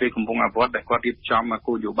ជាប្រទេសកំពុងអភិវឌ្ឍដែលគាត់រៀបចំ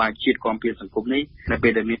គោលនយោបាយជាតិគាំពារសង្គមនេះនៅពេ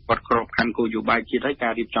លដែលមានគាត់ក្របខ័ណ្ឌគោលនយោបាយជាតិហើយកា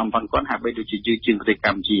ររៀបចំផងគាត់ហាក់បីដូចជាយឺតជាងប្រទេសក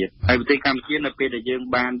ម្ពុជាហើយប្រទេសកម្ពុជានៅពេលដែលយើង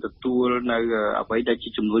បានទទួលនៅអ្វីដែលជា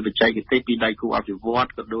ជំនួយបច្ចេកទេសពីដៃគូអភិវឌ្ឍ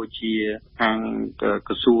ក៏ដូចជាខាង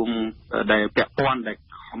ក្រសួងដែលពាក់ព័ន្ធដែល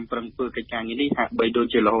ខំប្រឹងធ្វើកិច្ចការនេះហាក់បីដូច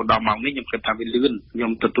ជារហូតដល់ម៉ោងនេះខ្ញុំគិតថាវាលឿនខ្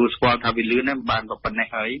ញុំទទួលស្គាល់ថាវាលឿនណាស់បានប៉ុណ្ណេះ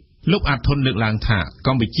ហើយលោកអាធុនលើកឡើងថាក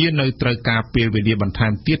ម្ពុជានៅត្រូវការពេលវេលាបន្ថែ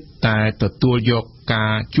មទៀតតែទទួលយកកា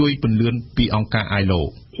រជួយពន្លឿនពីអង្គការ ILO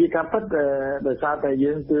ជាការពិតដោយសារតែ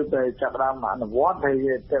យើងទើបតែចាប់ផ្ដើមអនុវត្តហើយ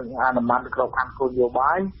ទាំងអនុម័តក្របខ័ណ្ឌគោលនយោ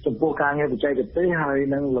បាយចំពោះការងារបច្ចេកទេសហើយ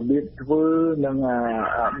នឹងរបៀបធ្វើនិង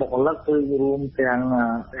បុគ្គលិកគឺរួមទាំង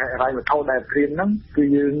ហិរញ្ញវត្ថុដែលព្រៀនហ្នឹងគឺ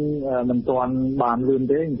យើងមិនទាន់បានលឿន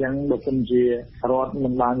ទេអញ្ចឹងបើសិនជារដ្ឋមិ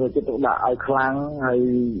នបានយកចិត្តទុកដាក់ឲ្យខ្លាំងហើយ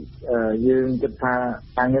យើងគិតថា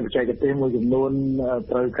ការងារបច្ចេកទេសមួយចំនួន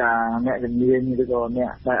ត្រូវការអ្នកជំនាញឬក៏អ្ន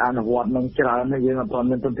កដែលអនុវត្តនឹងច្រើនហើយយើងអត់ទាន់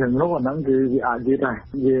មានទុនធាននោះអាហ្នឹងគឺវាអាចយឺតដែរ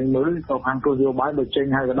យើងមើលក៏ខាងគោលនយោបាយបើចេញ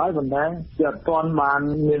ហើយក៏ដោយប៉ុន្តែជាអត់ទាន់បាន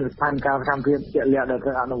មានស្ថានភាពសកម្មភាពជាក់លាក់ដែលត្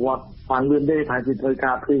រូវអនុវត្តបានលឿនទេតែជាត្រូវ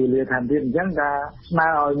ការពេលវេលាថែមទៀតអញ្ចឹងការស្នើ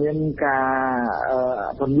ឲ្យមានការ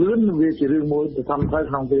ពន្លឿនវាជារឿងមួយទៅសំខាន់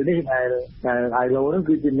ក្នុងពេលនេះដែល ILO ហ្នឹង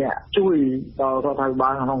គឺជាអ្នកជួយដល់រដ្ឋាភិបា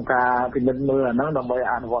លក្នុងការពិនិត្យមើលអាហ្នឹងដើម្បី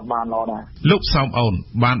អនុវត្តបានល្អដែរលោកសោមអូន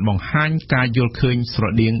បានបង្ហាញការយល់ឃើញស្រ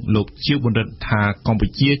ដៀងលោកជាបណ្ឌិតថាកម្ពុ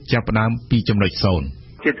ជាចាប់ផ្ដើមពីចំណុច0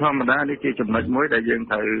ជាធម្មតានេះជាចំណុចមួយដែលយើង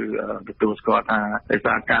ត្រូវទទួលស្គាល់ថាដោយ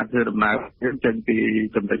សារការធ្វើដំណើរយើងចេញពី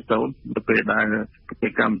ចំណុច0ទៅពេលដែលប្រទេ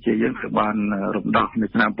សកម្ពុជាយើងគឺបានរំដោះនៅ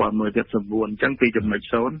ឆ្នាំ1979អញ្ចឹងពីចំណុច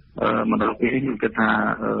0មកដល់ពេលនេះខ្ញុំគិតថា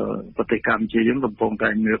ប្រទេសកម្ពុជាយើងកំពុងតែ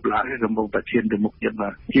ងើបឡើងកំពុងតែឈានទៅមុខទៀតបា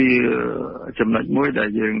ទជាចំណុចមួយដែល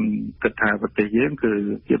យើងគិតថាប្រទេសយើងគឺ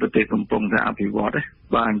ជាប្រទេសកំពុងតែអភិវឌ្ឍទេ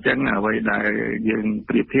បាទអញ្ចឹងអ្វីដែលយើង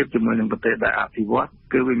ប្រៀបធៀបជាមួយនឹងប្រទេសដែលអភិវឌ្ឍ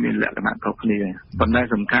គឺវាមានលក្ខណៈខុសគ្នាប៉ុន្តែ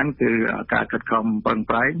សំខាន់គឺការខិតខំប្រឹង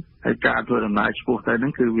ប្រែងហើយការធ្វើដំណើរឆ្ពោះទៅហ្នឹ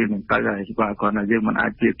ងគឺវានឹងទៅហើយបាទគ្រាន់តែយើងមិនអា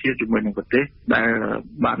ចប្រៀបធៀបជាមួយនឹងប្រទេសដែល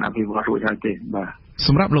បានអភិវឌ្ឍរួចហើយទេបាទស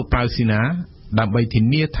ម្រាប់លោកប៉ៅស៊ីណាដើម្បីធា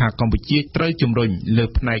នាថាកម្ពុជាត្រូវជំរុញលើ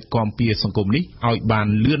ផ្នែកគាំពារសង្គមនេះឲ្យបាន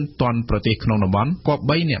លឿនទាន់ប្រទេសក្នុងតំបន់គប្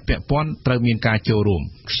បីអ្នកពាក់ព័ន្ធត្រូវមានការចូលរួម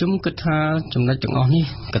ខ្ញុំគិតថាចំណុចទាំងអស់នេះ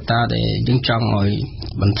កត្តាដែលយើងចង់ឲ្យ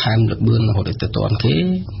បន្ថែមលបឿនរហូតទៅទាន់គេ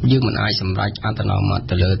យើងមិនអាចសម្រេចអត្តនោម័ត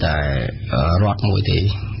ទៅលើតែរដ្ឋមួយទេ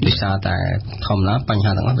ដោយសារតែធម្មតាបញ្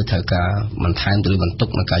ហាទាំងអស់វាត្រូវការបន្ថែមទៅលើបន្ទុក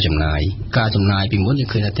នៃការចំណាយពីមុនយើង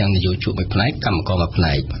ឃើញថាទាំងនយោជកមួយផ្នែកកម្មករមួយផ្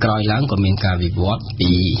នែកក្រោយឡើងក៏មានការវិវត្តពី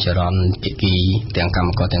ចរន្តភាគីទាំងកម្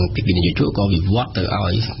មករទាំងភាគីនយោជកក៏វិវត្តទៅ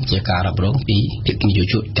ឲ្យជាការរ៉ាប់រងពីភាគីនយោ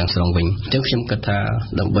ជកទាំងស្រុងវិញអញ្ចឹងខ្ញុំគិតថា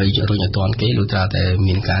ដើម្បីជំរុញឲ្យទាន់គេលុះត្រាតែ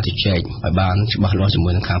មានការជជែកឲ្យបានច្បាស់លាស់ជាមួ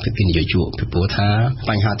យនឹងខាងភាគីនយោជកពីព្រោះថា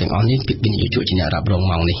បញ្ហាទាំងអស់នេះភាគីនយោជកជាអ្នករ៉ាប់រង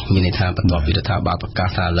មកនេះមានន័យថាបន្ទាប់ពីរដ្ឋាភិបាលប្រកាស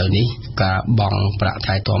ថាឥឡូវនេះការបង់ប្រាក់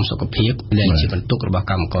ថែទាំសុខភាពលែងជាបន្ទុករបស់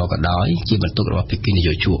កម្មករក៏ដោយជាបន្ទុករបស់ភាគីន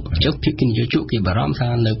យោជកអញ្ចឹងភាគីនយោជកគេបារម្ភថា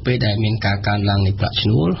នៅពេលដែលមានការកើនឡើងនៃប្រាក់ឈ្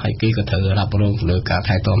នួលហើយគេក៏ត្រូវរ៉ាប់រងលើការ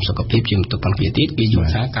ថែទាំសុខភាពជាបន្ទុកបន្តទៀតគេយល់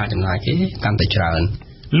ថាការចំណាយគេកាន់តែច្រើន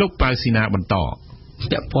លោកប៉ៅស៊ីណាបន្ត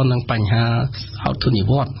ពាក់ព័ន្ធនឹងបញ្ហាហៅធននិ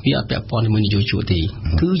វត្តន៍វាអត់ពាក់ព័ន្ធជាមួយនយោជកទេ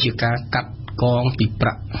គឺជាការកាត់កងពីប្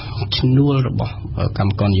រាក់ឈ្នួលរបស់កម្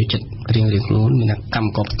មករនយោជិតរៀងខ្លួនមានកម្ម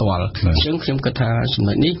ករផ្ទាល់អញ្ចឹងខ្ញុំគិតថាចំ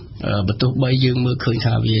ណុចនេះបើទោះបីយើងមើលឃើញ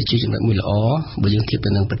ថាវាជាចំណុចមួយល្អបើយើងធៀបទៅ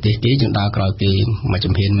នឹងប្រទេសគេយើងដើរក្រោយគេមួយ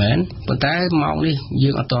ចំហៀនមែនប៉ុន្តែម៉ោងនេះយើ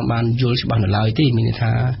ងអត់ទាន់បានយល់ច្បាស់នៅឡើយទេមានន័យ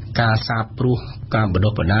ថាការសាបព្រោះការបណ្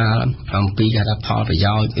ដុះបណ្ដាលអំពីការផលប្រ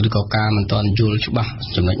យោជន៍ឬក៏ការមិនទាន់យល់ច្បាស់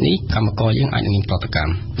ចំណុចនេះកម្មករយើងអាចនឹងមានប្រតិកម្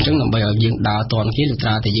មអញ្ចឹងដើម្បីឲ្យយើងដើរទាន់គេលុះត្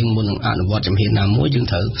រាតែយើងមុននឹងអនុវត្តចំហៀនណាមួយយើង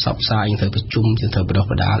ត្រូវផ្សព្វផ្សាយយើងត្រូវប្រជុំយើងត្រូវបណ្ដុះ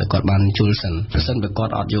បណ្ដាលឲ្យគាត់បានយល់សិនប្រសិនបើគា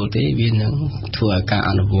ត់អត់យល់ទេវានឹងធ្វើឲ្យការ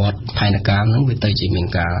អនុវត្តផែនការហ្នឹងវាទៅជាមាន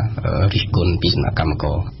ការរិះគន់ពីសំណាក់កម្មក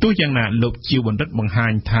រទោះយ៉ាងណាលោកជាបណ្ឌិតបង្ហា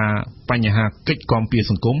ញថាបញ្ហាកិច្ចគាំពារ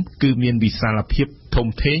សង្គមគឺមានវិសាលភាពធំ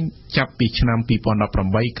ធេងចាប់ពីឆ្នាំ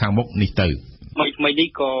2018ខាងមុខនេះទៅថ្មីនេះ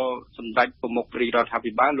ក៏សម្ដេចប្រមុខរាជរដ្ឋា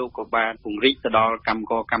ភិបាលលោកក៏បានពង្រីកទៅដល់កម្ម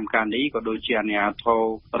ករកម្មការនេះក៏ដូចជាអាជ្ញាធរ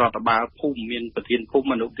រដ្ឋបាលភូមិមានប្រធានភូមិ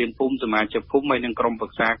អនុប្រធានភូមិសមាជិកភូមិហើយនិងក្រុមប្រឹ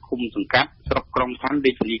ក្សាឃុំសង្កាត់ស្រុកក្រុងខណ្ឌ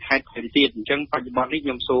រាជធានីខេត្តផ្សេងទៀតអញ្ចឹងបច្ចុប្បន្ននេះខ្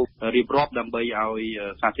ញុំសូមរៀបរាប់ដើម្បីឲ្យ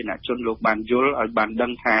សាធារណជនលោកបានយល់ឲ្យបានដឹ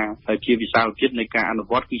ងថាជាវិសាលភាពនៃការអនុ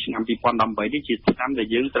វត្តគឺឆ្នាំ2018នេះជាឆ្នាំដែល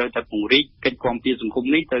យើងត្រូវតែពង្រីកកិច្ចគាំពារសង្គម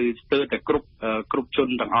នេះទៅស្ទើរតែគ្រប់ជន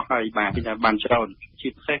ទាំងអស់ហើយបាទគឺថាបានច្រើនជា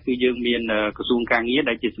ពិសេសគឺយើងមានក្រសួង ការងារ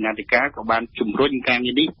ដែលជាសញ្ញាធិការក៏បានជំរុញការ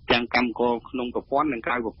ងារនេះទាំងកម្មករក្នុងប្រព័ន្ធនិង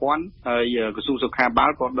ក្រៅប្រព័ន្ធហើយក្រសួងសុខាភិបា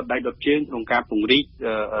លក៏ដុតដៃដុតជើងក្នុងការពង្រីក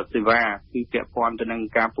សេវាគឺពាក់ព័ន្ធទៅនឹង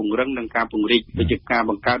ការពង្រឹងនិងការពង្រីកដូចជាការ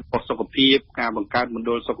បង្កើតប៉ុស្តិ៍សុខភាពការបង្កើតមណ្ឌ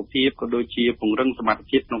លសុខភាពក៏ដូចជាពង្រឹងសមត្ថ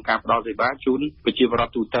ភាពក្នុងការផ្តល់សេវាជូនប្រជាពលរ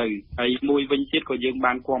ដ្ឋទូទៅហើយមួយវិញទៀតក៏យើង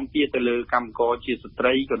បានគាំពារទៅលើកម្មករជាស្ត្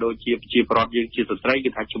រីក៏ដូចជាប្រជាពលរដ្ឋយើងជាស្ត្រីគឺ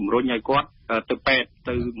ថាជំរុញឲ្យគាត់ទៅពេទ្យ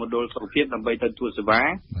ទៅមណ្ឌលសុខភាពដើម្បីទៅទទួលសេវា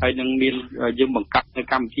ហើយនឹងមានយើងបង្កើតនៅ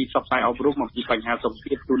កម្មវិធីផ្សព្វផ្សាយអប់រំអំពីបញ្ហាសុខ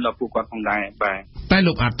ភាពជូនដល់ពួកគាត់ផងដែរបាទតែ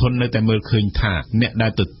លោកអាតធននៅតែមើលឃើញថាអ្នកដែ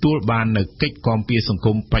លទទួលបាននៅកិច្ចគាំពារសង្គ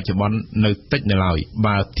មបច្ចុប្បន្ននៅតិចនៅឡើយ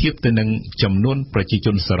បើធៀបទៅនឹងចំនួនប្រជាជ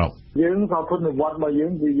នសរុបយើងសោធនវត្តរបស់យើ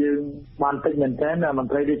ងគឺយើងបានតិចមែនទែនមន្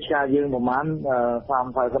ត្រីរាជការយើងប្រហែល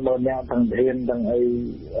30-40ម៉ឺននាក់ទាំងធានទាំងអី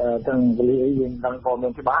ទាំងពលីអីយើងដឹងព័ត៌មា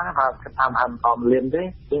នច្បាស់ថាតាមហាមតាមលៀនទេ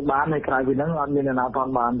យើងបាននៅក្រៅពីហ្នឹងអត់មានអ្នកណាត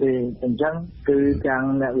ន់បានទេអញ្ចឹងគឺទាំង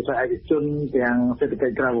អ្នកវិស័យឯកជនទាំងសេដ្ឋកិ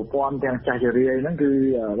ច្ចក្រៅប្រព័ន្ធទាំងចាស់ជរាអីហ្នឹងគឺ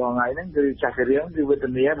រងថ្ងៃហ្នឹងគឺចាស់ជរាគឺវេទ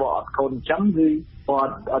នាបើអត់កូនចាំគឺគា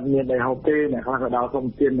ត់អត់មានអីហូបទេអ្នកខ្លះក៏ដល់សុំ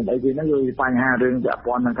ទានមិនអីទេហ្នឹងគឺបញ្ហារឿងពាក់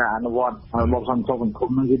ព័ន្ធនឹងការអនុវត្តរបបសន្តិសុខសង្គម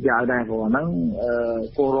ហ្នឹងគឺយ៉ាវដែរព្រោះហ្នឹង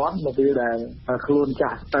ពលរដ្ឋនៅពេលដែលខ្លួនចា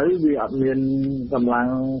ស់ទៅវាអត់មានកម្លាំង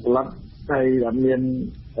ផលិតហើយអត់មាន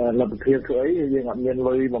លទ្ធភាពធ្វើអីយើងអត់មាន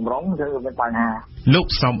លុយបំរុងអញ្ចឹងវាមានបញ្ហាលោក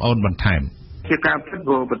សំអូនបន្ថែមជាការពិត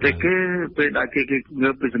ព្រោះប្រទេសគេពេលដែលគេងើ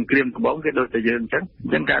បពីសង្គ្រាមត្បូងគេដូចតែយើងអញ្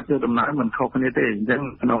ចឹងការធ្វើដំណើរមិនខុសគ្នាទេអញ្ចឹង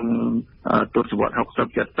ក្នុងទសវត្សរ៍60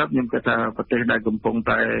 70ខ្ញុំគិតថាប្រទេសដែលកំពុង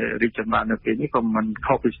តែរីកចម្រើននៅពេលនេះក៏មិន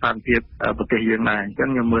ខុសពីស្ថានភាពប្រទេសយើងដែរអញ្ចឹង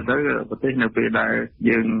ខ្ញុំមើលទៅប្រទេសនៅពេលដែល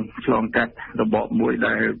យើងឆ្លងកាត់របបមួយ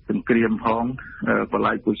ដែលសង្គ្រាមផងប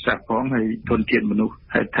លាយពូជសាសន៍ផងហើយធនធានមនុស្ស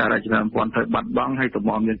ហេដ្ឋារចនាសម្ព័ន្ធទៅបាត់បង់ហើយត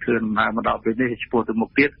ម្រាំយើងធ្វើដំណើរមកដល់ពេលនេះឆ្ពោះទៅមុខ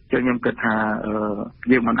ទៀតអញ្ចឹងខ្ញុំគិតថា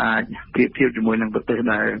យើងមិនអាចប្រៀបធៀបជាមួយនឹងប្រទេស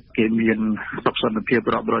ដែលគេមានសុខសន្តិភាព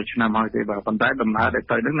រាប់រយឆ្នាំហើយទេបាទប៉ុន្តែដំណើរដែល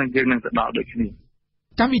ទៅនឹងយើងនឹងទៅដល់ដូចគ្នា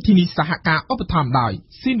កម្មវិធីនេះសហការឧបត្ថម្ភដោយ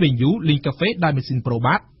Sinvenyu លេងកាហ្វេដោយម៉ាស៊ីនប្រូ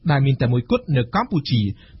បាតដែលមានតែមួយគត់នៅកម្ពុជា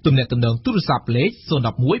ទំនាក់ទំនងទូរស័ព្ទលេខ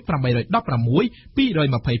011 816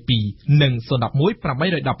 222និង011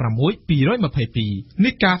 816 222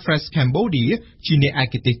 Nika Fresh Cambodia ជាអ្នកឯ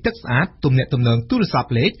កទេសទឹកស្អាតទំនាក់ទំនងទូរស័ព្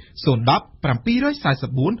ទលេខ010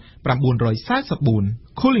 744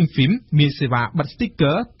 944 Cooling Film មានសេវាបិទ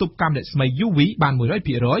sticker ទប់កាំរស្មី UV បាន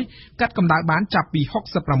 100% កាត់កម្ដៅបានចាប់ពី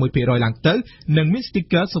 66% ឡើងទៅនិងមាន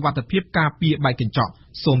sticker សុវត្ថិភាពការពារបែកកញ្ចក់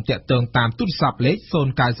សូមតាក់ទងតាមទូរស័ព្ទលេខ092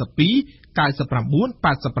 99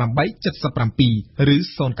 88 77ឬ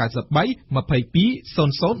093 22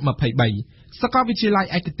 0023សាកលវិទ្យាល័យ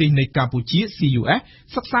ឯកទេសនៃកម្ពុជា CUS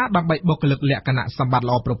សិក្សាដើម្បីបុគ្គលិកលក្ខណៈសម្បត្តិ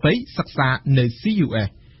ល្អប្រពៃសិក្សានៅ CUS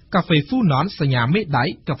កាហ្វេ Funon សញ្ញាមេដៃ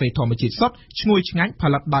កាហ្វេធម្មជាតិសុទ្ធឈ្ងុយឆ្ងាញ់ផ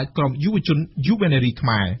លិតដោយក្រុមយុវជន Juvenery ខ្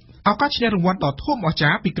មែរឱកាសឈ្នះរង្វាន់ដ៏ធំអស្ចា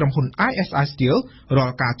រ្យពីក្រុមហ៊ុន ISI Steel រា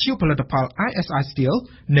ល់ការជាវផលិតផល ISI Steel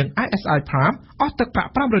និង ISI Prime អស់ទឹកប្រា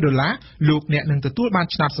ក់$500លោកអ្នកនឹងទទួលបាន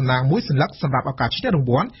ឆ្នោតសំណាងមួយសន្លឹកសម្រាប់ឱកាសឈ្នះរង្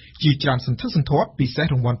វាន់ជាច្រើនសន្ធឹកសន្ធាប់ពិសេស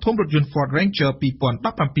រង្វាន់ធំរថយន្ត Ford Ranger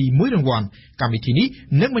 2017មួយរង្វាន់កម្មវិធីនេះ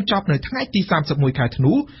នឹងបញ្ចប់នៅថ្ងៃទី31ខែធ្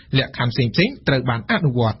នូលក្ខខណ្ឌផ្សេងៗត្រូវបានអ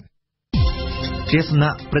នុវត្តទស្សនៈ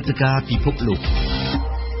ព្រឹត្តិការណ៍ពិភពលោក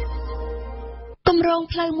គម្រោង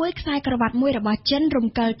ផ្លូវមួយខ្សែក្រវ៉ាត់មួយរបស់ចិនរំ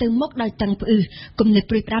កិលទៅមុខដោយតឹងផ្អឹសគំនិត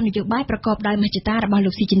ព្រួយផ្ដាំនយោបាយប្រកបដោយមហិច្ឆតារបស់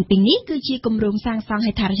លោកស៊ីជីនពីងនេះគឺជាគម្រោងសាងសង់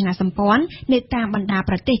ហេដ្ឋារចនាសម្ព័ន្ធនៅតាមបណ្ដា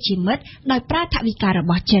ប្រទេសជាមិត្តដោយប្រើថវិការ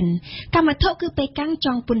បស់ចិនកម្មវត្ថុគឺពេកាំងច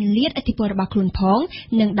ង់ពន្លាតឥទ្ធិពលរបស់ខ្លួនផង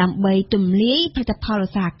និងដើម្បីទម្លាយផលិតផលឧ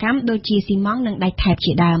ស្សាហកម្មដូចជាស៊ីម៉ងនិងដែកថែប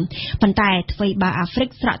ជាដើមប៉ុន្តែអ្វីបើអាហ្វ្រិក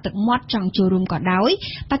ស្រក់ទឹកមាត់ចង់ចូលរួមក៏ដោយ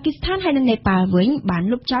ប៉ាគីស្ថានហើយនិងនេប៉ាល់វិញបាន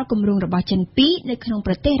លុបចោលគម្រោងរបស់ចិន2នៅក្នុង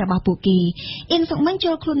ប្រទេសរបស់ពួកគេសុកមិញ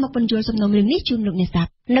ចូលខ្លួនមកបញ្យល់សំណុំរឿងនេះជូនលោកអ្នកស្ដា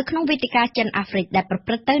ប់នៅក្នុងវេទិកាចិនអាហ្វ្រិកដែលប្រ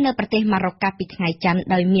ព្រឹត្តទៅនៅប្រទេសម៉ារ៉ុកកាលពីថ្ងៃច័ន្ទ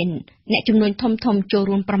ដោយមានអ្នកជំនួញធំចូល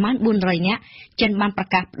រួមប្រមាណ400នាក់ចិនបានប្រ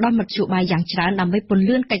កាសផ្តល់មធ្យោបាយយ៉ាងច្រើនដើម្បីពន្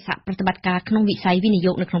លឿនកិច្ចសហប្រតិបត្តិការក្នុងវិស័យវិនិ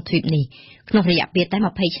យោគនៅក្នុងទ្វីបនេះក្នុងរយៈពេលតែ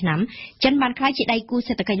20ឆ្នាំចិនបានក្លាយជាដៃគូ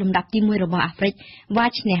សេដ្ឋកិច្ចលំដាប់ទី1របស់អាហ្វ្រិកវ៉ា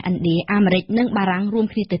ឈ្នះឥណ្ឌាអាមេរិកនិងបារាំងរួម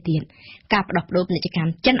គ្នាទៅទៀតការផ្ដោះប្ដូរពាណិជ្ជកម្ម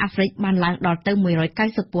ចិនអាហ្វ្រិកបានឡើងដល់ទៅ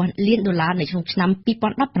$190 លាននៅក្នុងឆ្នាំ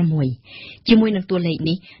2016ជាមួយនឹងតួលេខ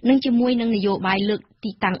នេះនិងជាមួយនឹងនយោបាយលើក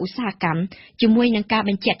ទីតាំងឧស្សាហកម្មជាមួយនឹងការ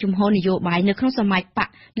បញ្ជាក់ជំហរនយោបាយនៅក្នុងសម័យបក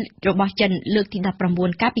របស់ចិនលើកទី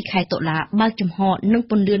19កាលពីខែតុលាបើកជំហរនិង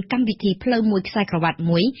ពន្លឿនកម្មវិធីផ្លូវមួយខ្សែក្រវ៉ាត់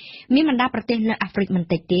មួយមានបណ្ដាប្រទេសនៅអាហ្វ្រិកមិន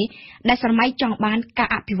តិចទេដែលស្រមៃចង់បានការ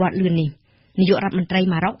អភិវឌ្ឍលឿននេះ នាយករដ្ឋមន្ត្រី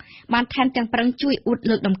ម៉ារ៉ុកបានថែមទាំងប្រឹងជួយអួត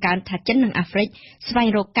លើកដំកើងថាចិននិងអាហ្វ្រិកស្វែង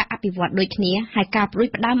រកការអភិវឌ្ឍដូចគ្នាហើយការប្រួយ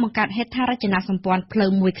ផ្ដើមបង្កើតហេដ្ឋារចនាសម្ព័ន្ធផ្លូវ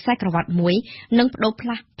មួយខ្សែក្រវ៉ាត់មួយនិងបដូរផ្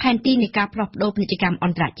លាស់ផែនទីនៃការផ្លាស់ប្ដូរពាណិជ្ជកម្មអ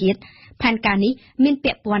ន្តរជាតិផែនការនេះមាន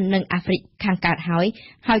ពាក់ព័ន្ធនឹងអាហ្វ្រិកខាងកើតហើ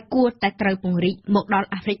យគួរតែត្រូវពង្រីកមកដល់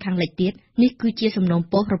អាហ្វ្រិកខាងលិចទៀតនេះគឺជាសំណូម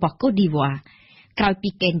ពររបស់កូឌីវ៉ាក្រោយពី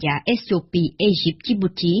កេនយ៉ាអេស្តូពីអេស៊ីបជីប៊ូ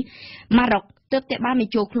ទីម៉ារ៉ុកទើបតែបានប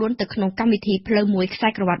ញ្ចូលខ្លួនទៅក្នុងកម្មវិធីផ្លូវមួយខ្សែ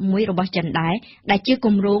ក្រវ៉ាត់មួយរបស់ចិនដែរដែលជាគ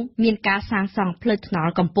ម្រោងមានការសាងសង់ផ្លូវថ្ន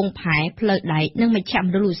ល់កំពង់ផែផ្លូវដែកនិងមជ្ឈម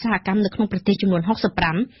ណ្ឌលឧស្សាហកម្មនៅក្នុងប្រទេសចំនួន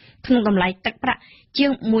65ក្នុងតម្លៃទឹកប្រាក់ជា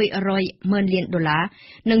ង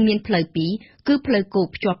$100,000,000,000និងមានផ្លូវពីរគឺផ្លូវគោក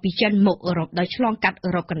ភ្ជាប់ពីចិនមកអឺរ៉ុបដោយឆ្លងកាត់អឺ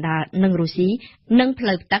រ៉ុបកណ្ដាលនិងរុស្ស៊ីនិងផ្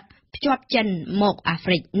លូវទឹកភ្ជាប់ចិនមកអាហ្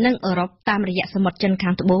វ្រិកនិងអឺរ៉ុបតាមរយៈសមុទ្រចិនខា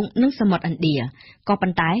ងត្បូងនិងសមុទ្រឥណ្ឌាក៏ប៉ុ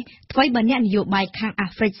ន្តែថ្មីបើអ្នកនយោបាយខាងអា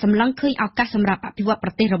ហ្វ្រិកសម្លឹងឃើញឱកាសសម្រាប់អភិវឌ្ឍប្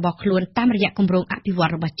រទេសរបស់ខ្លួនតាមរយៈគម្រោងអភិវឌ្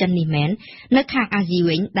ឍរបស់ចិននេះមែននៅខាងអាស៊ី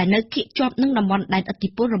វិញដែលនៅគៀកជាប់នឹងតំបន់ដែនឥទ្ធិ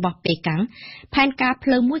ពលរបស់ប៉េកាំងផែនការផ្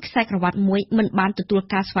លូវមួយខ្សែក្រវ៉ាត់មួយមិនបានទទួល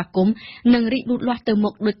ការស្វាគមន៍និងរីកលូតលាស់ទៅមុ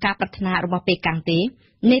ខដោយការប្រាថ្នារបស់ប៉េកាំងទេ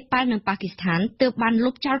នេប៉ាល់និងប៉ាគីស្ថានទើបបាន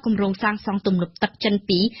លុបចោលគម្រោងសាងសង់ទំនប់ទឹកចិន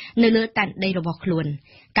2នៅលើដែនដីរបស់ខ្លួន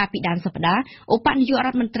កាលពីដើមសប្តាហ៍ឧបនាយករ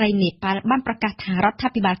ដ្ឋមន្ត្រីនេប៉ាល់បានប្រកាសថារដ្ឋា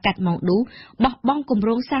ភិបាលកាត់ម៉ុងឌូបោះបង់គម្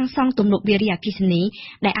រោងសាងសង់ទំនប់វារីអគ្គិសនី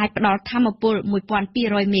ដែលអាចផ្ដល់ថាមពល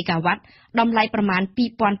1200មេហ្គាវ៉ាត់តម្លៃប្រមាណ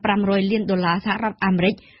$2,500 លានសហរដ្ឋអាមេ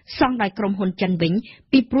រិកសង់ដោយក្រុមហ៊ុនចិនវិញ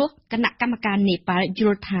ពីព្រោះគណៈកម្មការនេប៉ាល់យ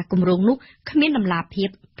ល់ថាគម្រោងនោះគ្មានដំណាភាព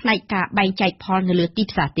ផ្នែកការបែងចែកផលនៅលើទី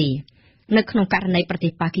ផ្សារទេនៅក្នុងករណីប្រទេ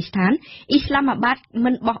សប៉ាគីស្ថានអ៊ីស្លាមាបាត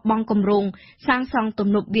មិនបោះបង់គម្រោងសាងសង់ទំ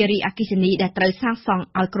នប់វារីអគ្គិសនីដែលត្រូវសាងសង់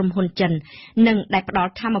ឲ្យក្រុមហ៊ុនចិននិងដែលផ្ដ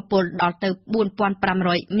ល់ថាមពលដល់ទៅ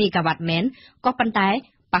4,500មេហ្គាវ៉ាត់មែនក៏ប៉ុន្តែ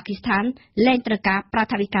ប៉ាគីស្ថានលែងត្រូវការប្រ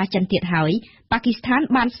តិកម្មចិនទៀតហើយប៉ាគីស្ថាន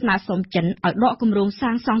បានស្នើសុំចិនឲ្យដកគម្រោង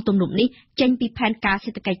សាងសង់ទំនប់នេះចេញពីផែនការ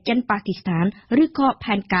សេដ្ឋកិច្ចចិនប៉ាគីស្ថានឬក៏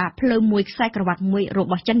ផែនការផ្លូវមួយខ្សែក្រវ៉ាត់មួយរ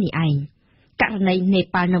បស់ចិននេះឯងករណីនេ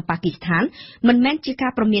ប៉ាល់និងប៉ាគីស្ថានមិនមែនជាកា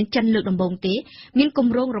រប្រមានចិនលើកដំបូងទេមានគ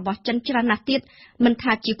ម្រោងរបស់ចិនច្រើនណាស់ទៀតមិន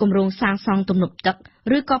ថាជាគម្រោងសាងសង់ទំនប់ទឹក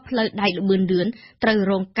ឬក៏ផ្លូវដែកល្បឿនលឿនត្រូវ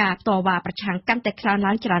រងការតវ៉ាប្រឆាំងកាន់តែច្រើន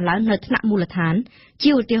ឡើងនៅថ្នាក់មូលដ្ឋាន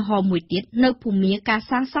ជាឧទាហរណ៍មួយទៀតនៅភូមាការ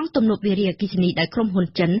សាងសង់ទំនប់វារីអគ្គិសនីដោយក្រុមហ៊ុន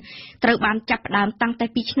ចិនត្រូវបានចាប់ផ្ដើមតាំងតែ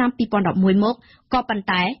ពីឆ្នាំ2011មកក៏ប៉ុន្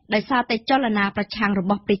តែដោយសារតែចលនាប្រឆាំងរ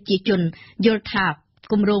បស់ប្រជាជនយល់ថា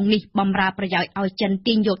គម្រោងនេះបម្រើប្រយោជន៍ឲ្យចិន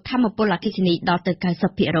ទាញយកថាមពលអគ្គិសនីដល់ទៅ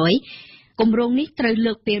 90% គម្រោងនេះត្រូវ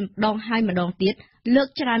លើកពេលម្ដងហើយម្ដងទៀតលើក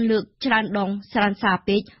ច្រើនដងច្រើនសារ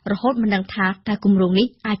ពេករហូតមិនដឹងថាតើគម្រោងនេះ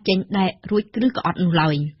អាចចេញដែររួចឬក៏អត់នោះឡើ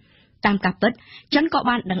យតាមការពិតចិនក៏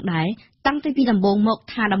បានដឹងដែរតាំងពីដំបូងមក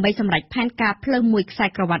ថាដើម្បីសម្រេចផែនការផ្លូវមួយខ្សែ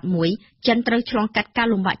ក្រវ៉ាត់មួយចិនត្រូវឆ្លងកាត់ការ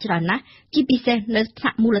លំបាកច្រើនណាស់ជាពិសេសនៅថ្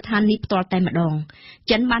នាក់មូលដ្ឋាននេះផ្ទាល់តែម្ដង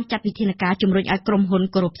ចិនបានចាត់វិធានការជំរុញឲ្យក្រុមហ៊ុន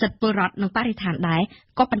គោរពសិទ្ធិពលរដ្ឋនិងបរិស្ថានដែរ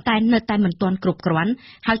ក៏ប៉ុន្តែនៅតែមិនទាន់គ្រប់គ្រាន់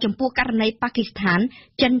ហើយចំពោះករណីប៉ាគីស្ថាន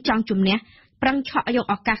ចិនចង់ជំនះប្រឹងឆក់យក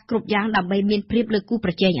ឱកាសគ្រប់យ៉ាងដើម្បីមានប្រៀបលើគូប្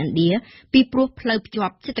រជែងឥណ្ឌាពីព្រោះផ្លូវភ្ជា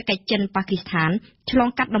ប់សេដ្ឋកិច្ចចិនប៉ាគីស្ថានឆ្លង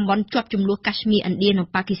កាត់តំបន់ជាប់ចំនួនកាಶ್មៀរឥណ្ឌានិង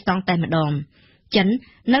ប៉ាគីស្ថានតែម្ដងចិន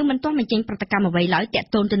នៅមិនទាន់បញ្ចេញប្រតិកម្មអ្វីឡើយទាក់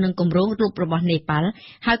ទងទៅនឹងគម្រោងរូបរបស់នេប៉ាល់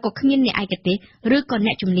ហើយក៏គ្មានអ្នកឯកទេសឬក៏អ្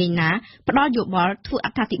នកជំនាញណាផ្ដល់យោបល់ធ្វើអ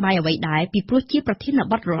ត្ថាធិប្បាយអ្វីដែរពីព្រោះជាប្រធាន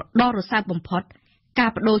បទដ៏រសើបបំផុតកា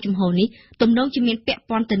របដូរជំហរនេះទំនងជាមានពាក់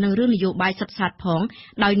ព័ន្ធទៅនឹងរឿងនយោបាយសុទ្ធសាធផង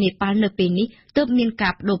ដោយនេប៉ាល់នៅពេលនេះទើបមានកា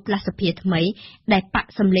របដូរផ្លាស់សភាថ្មីដែលបក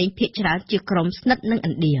សម្លេងភាគច្រើនជាក្រុមស្និទ្ធនឹងឥ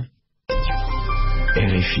ណ្ឌា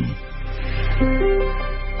RFI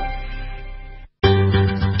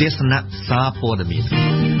ទេសនាសារព័ត៌មាន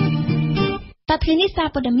តើថ្ងៃនេះសារ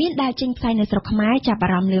ព័ត៌មានដែលចេញផ្សាយនៅស្រុកខ្មែរចាប់អា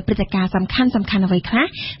រម្មណ៍លើព្រឹត្តិការណ៍សំខាន់អ្វីខ្លះ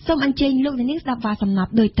សូមអញ្ជើញលោកនាងស្ដាប់វាសំណ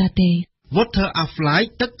ប់ដូចតទៅ Water of Life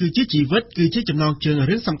ទឹកគឺជាជីវិតគឺជាចំណងជើង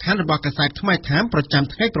រឿងសំខាន់របស់កាសែតខ្មែរថាមប្រចាំ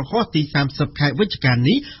ថ្ងៃប្រហោះទី30ខែវិច្ឆិកា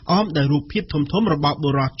នេះអមដោយរូបភាពធំរបស់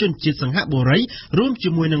បុរសជនជាតិសង្ហបុរីរួមជា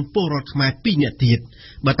មួយនឹងពលរដ្ឋខ្មែរ2នាក់ទៀត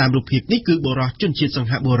បើតាមរូបភាពនេះគឺបុរសជនជាតិសង្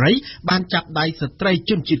ហបុរីបានចាប់ដៃស្ត្រី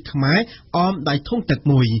ជនជាតិខ្មែរអមដោយធុងទឹក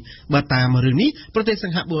មួយបើតាមរឿងនេះប្រទេសស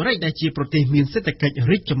ង្ហបុរីដែលជាប្រទេសមានសេដ្ឋកិច្ច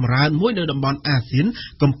រីកចម្រើនមួយនៅតំបន់អាស៊ាន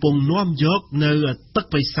កំពុងនាំយកនៅទឹក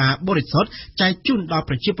ប្រៃសាបរិសុទ្ធចែកជូនដល់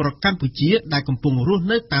ប្រជាពលរដ្ឋកម្ពុជាដែលកំពុងរស់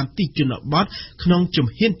នៅតាមទីជនបទក្នុងជំ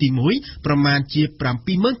ហានទី1ប្រមាណជា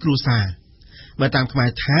 70,000 គ្រួសារ បើតាមខ្មែរ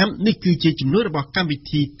ថានេះគឺជាជំនួយរបស់កម្មវិ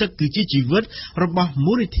ធីទឹកគឺជាជីវិតរបស់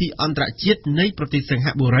មូលនិធិអន្តរជាតិនៃប្រទេសសិង្ហ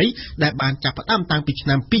បុរីដែលបានចាប់ផ្ដើមតាំងពីឆ្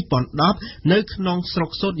នាំ2010នៅក្នុងស្រុក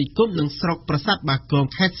សូត្រនិគមនិងស្រុកប្រាសាទបាគង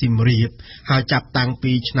ខេត្តសៀមរាបហើយចាប់តាំង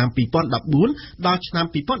ពីឆ្នាំ2014ដល់ឆ្នាំ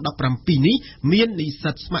2017នេះមាននិស្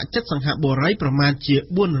សិតស្ម័គ្រចិត្តសិង្ហបុរីប្រមាណជា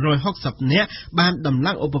460នាក់បានដំ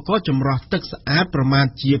ឡើងឧបករណ៍ចម្រោះទឹកស្អាតប្រមាណ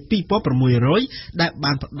ជា2600ដែល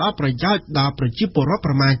បានផ្ដល់ប្រយោជន៍ដល់ប្រជាពលរដ្ឋ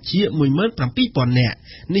ប្រមាណជា17000នាក់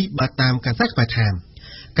នេះបើតាមកាសែតខ្មែរថា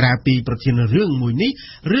ក្រៅពីប្រធានរឿងមួយនេះ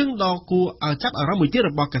រឿងដ៏គួរឲ្យចាប់អារម្មណ៍មួយទៀត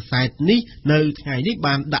របស់កាសែតនេះនៅថ្ងៃនេះ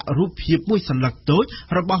បានដាក់រូបភាពមួយសន្លឹកតូច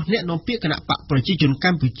របស់អ្នកនាំពាក្យគណៈបកប្រជាជនក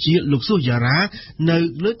ម្ពុជាលោកស៊ូយ៉ារ៉ានៅ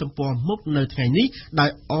លើទំព័រមុខនៅថ្ងៃនេះដោយ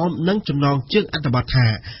អមនឹងចំណងជើងអត្ថបទថា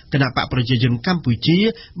គណៈបកប្រជាជនកម្ពុជា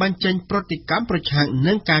បញ្ចេញប្រតិកម្មប្រឆាំង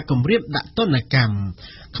នឹងការគំរាមដាក់ទណ្ឌកម្ម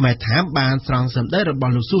ខ្មែរថាបានស្រង់សម្ដីរប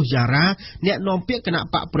ស់លោកស៊ូយ៉ារ៉ាអ្នកនាំពាក្យគណៈ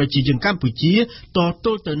បកប្រជាជនកម្ពុជាតទ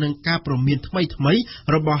ល់ទៅនឹងការព្រមានថ្មី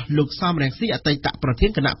របស់លោកសំរងស៊ីអតីតប្រធា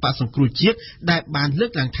នគណៈបកសង្គ្រោះជាតិដែលបានលើ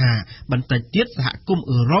កឡើងថាបន្តិចទៀតសហគមន៍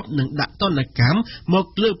អឺរ៉ុបនឹងដាក់ទណ្ឌកម្មមក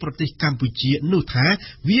លើប្រទេសកម្ពុជានោះថា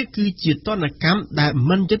វាគឺជាទណ្ឌកម្មដែល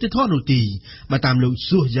មិនយុត្តិធម៌នោះទេបើតាមលោក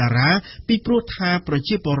ស៊ូយ៉ារ៉ាពីព្រោះថាប្រ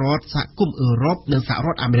ជាពលរដ្ឋសហគមន៍អឺរ៉ុបនិងសហរ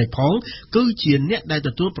ដ្ឋអាមេរិកផងគឺជាអ្នកដែលទ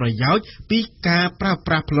ទួលប្រយោជន៍ពីការប្រើ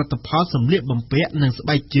ប្រាស់ផលិតផលសម្លៀកបំពាក់និងស្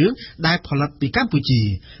បែកជើងដែលផលិតពីកម្ពុជា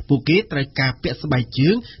ពួកគេត្រូវការពាក់ស្បែកជើ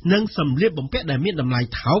ងនិងសម្លៀកបំពាក់ដែលមានតម្លៃ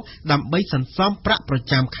ថោកដើម្បីសន្សំប្រាក់ប្រ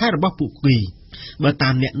ចាំខែរបស់ពួកគេបើតា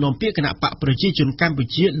មអ្នកនាំពាក្យគណៈបកប្រជាជនកម្ពុ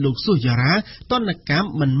ជាលោកស៊ូយ៉ារ៉ាទណ្ឌកម្ម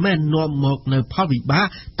មិនមែននាំមកនៅផលវិបាក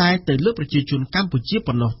តែទៅលើប្រជាជនកម្ពុជា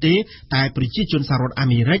ប៉ុណ្ណោះទេតែប្រជាជនសហរដ្ឋអា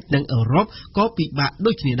មេរិកនិងអឺរ៉ុបក៏ពិបាក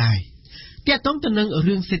ដូចគ្នាដែរទាក់ទងទៅនឹង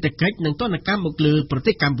រឿងសេដ្ឋកិច្ចនិងទណ្ឌកម្មមកលើប្រ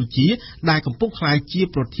ទេសកម្ពុជាដែលកំពុងក្លាយជា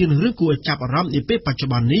ប្រធានរឿងគួរឲ្យចាប់អារម្មណ៍នាពេលបច្ចុ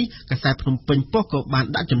ប្បន្ននេះកាសែតភ្នំពេញប៉ុស្តិ៍ក៏បាន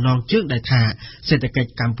ដាក់ចំណងជើងដែរថាសេដ្ឋកិច្ច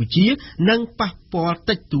កម្ពុជានឹងប៉ះពាល់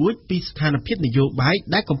តិចតួចពីស្ថានភាពនយោបាយ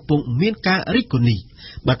ដែលកំពុងមានការរិះគន់នេះ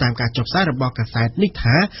បើតាមការចុះផ្សាយរបស់កាសែតនេះ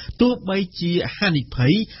ថាទោះបីជាហានិភ័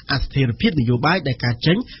យអស្ថិរភាពនយោបាយដែលកើត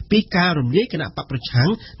ចេញពីការរំលាយគណៈបកប្រឆាំង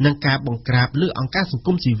និងការបង្ក្រាបលើអង្គការសង្គ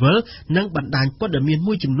មស៊ីវិលនិងបណ្ដាញព័ត៌មាន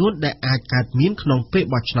មួយចំនួនដែលអាចកើតមានក្នុងពេល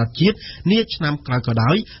បោះឆ្នោតជាតិនាឆ្នាំក្រោយក៏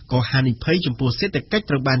ដោយក៏ហានិភ័យចំពោះសេដ្ឋកិច្ច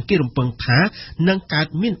ត្រូវបានគេរំពឹងថានឹងកើត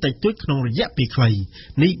មានតិចតួចក្នុងរយៈពេលខ្លី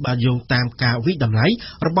នេះបើយោងតាមការវិតម្លៃ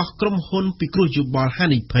របស់ក្រុមហ៊ុនពិគ្រោះយោបល់ហា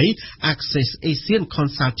និភ័យ Access Asian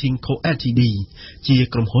Consulting Co Ltd ជា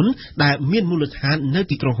ក្រុមហ៊ុនដែលមានមូលដ្ឋាននៅ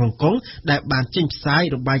ទីក្រុងហុងកុងដែលបានចេញផ្សាយ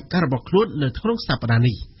របាយការណ៍របស់ខ្លួននៅក្នុងសប្តាហ៍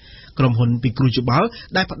នេះក្រុមហ៊ុនពិគ្រោះយោបល់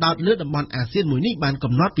ដែលផ្ដោតលើតំបន់អាស៊ានមួយនេះបាន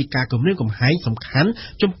កំណត់ពីការគម្រាមកំហែងសំខាន់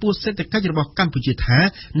ចំពោះសេដ្ឋកិច្ចរបស់កម្ពុជាថា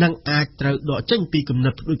នឹងអាចត្រូវដកចេញពីគំនិ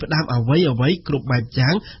តផ្ដួចផ្ដើមអ្វីគ្រប់បែបយ៉ា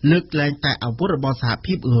ងលើកលែងតែអាវុធរបស់សហ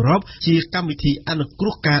ភាពអឺរ៉ុបជាកម្មវិធីអនុគ្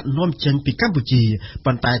រោះការនាំចេញពីកម្ពុជា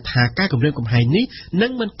ប៉ុន្តែថាការគម្រាមកំហែងនេះនឹ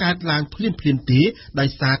ងមិនកើតឡើងភ្លាមទេដោយ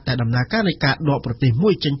សារតែដំណើរការនៃការដកប្រទេសមួ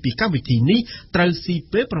យចេញពីកម្មវិធីនេះត្រូវស៊ី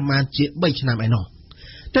ពេលប្រមាណជា3ឆ្នាំឯណោះ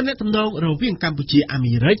ទំនាក់ទំនងរវាងកម្ពុជាអា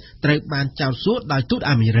មេរិកត្រូវបានចោទសួរដោយទូត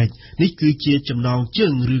អាមេរិកនេះគឺជាចំណងជើ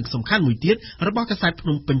ងរឿងសំខាន់មួយទៀតរបស់កាសែតភ្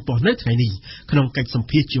នំពេញប៉ុស្តិ៍នៅថ្ងៃនេះក្នុងកិច្ចសម្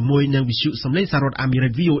ភាសន៍ជាមួយនឹងវិទ្យុសំឡេងសហរដ្ឋអាមេរិ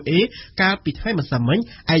ក VOA កាលពីថ្ងៃម្សិលមិញឯ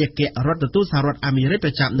កអគ្គរដ្ឋទូតសហរដ្ឋអាមេរិកប្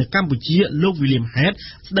រចាំនៅកម្ពុជាលោក William Head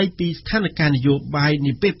ស្ដីពីស្ថានភាពនយោបាយ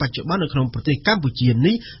នាពេលបច្ចុប្បន្ននៅក្នុងប្រទេសកម្ពុជា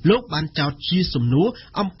នេះលោកបានចោទជាសំណួរ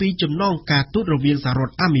អំពីចំណងការទូតរវាងសហរ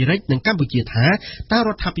ដ្ឋអាមេរិកនិងកម្ពុជាថាតើរ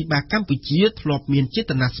ដ្ឋាភិបាលកម្ពុជាធ្លាប់មានចេ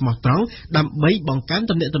តនាស្មោះត្រង់ដើម្បីបង្កើន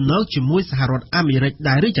ទំនាក់ទំនងជាមួយសហរដ្ឋអាមេរិក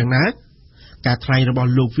ដែរឬយ៉ាងណាការថ្លែងរបស់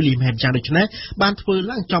លោក William Head យ៉ាងដូចនេះបានធ្វើ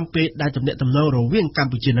ឡើងចំពេលដែលទំនាក់ទំនងរវាងក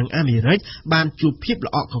ម្ពុជានិងអាមេរិកបានជួបភាព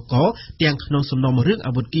ល្អក់កកទាំងក្នុងសំណុំរឿង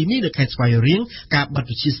អាវុធគីមីនៅខេត្តស្វាយរៀងការបិទ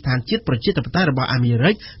វិទ្យាស្ថានជាតិប្រជាធិបតេយ្យរបស់អាមេ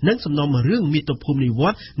រិកនិងសំណុំរឿងមាតុភូមិនិវ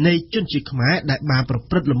ត្តន៍នៃជនជាតិខ្មែរដែលបានប្រ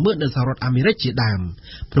ព្រឹត្តល្មើសនៅសហរដ្ឋអាមេរិកជាដើម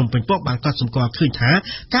ព្រមពេញប៉ុស្តិ៍បានកត់សម្គាល់ឃើញថា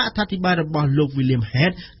ការអត្ថាធិប្បាយរបស់លោក William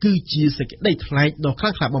Head គឺជាសេចក្តីថ្លែងដ៏ខ្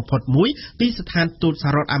លាំងក្លាបំផុតមួយពីស្ថានទូតស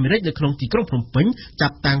ហរដ្ឋអាមេរិកនៅក្នុងទីក្រុងភ្នំពេញចា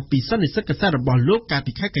ប់តាំងពីសន្និសីទរបស់លោកកាល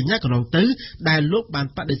ពីខែកញ្ញាកន្លងទៅដែលលោកបាន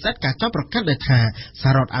បដិសេធការចោទប្រកាន់ដែលថាស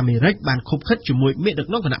ហរដ្ឋអាមេរិកបានខុបខិតជាមួយមេដឹក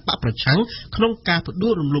នាំគណៈបកប្រឆាំងក្នុងការផ្ដួ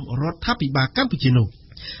លរំលំរដ្ឋាភិបាលកម្ពុជានោះ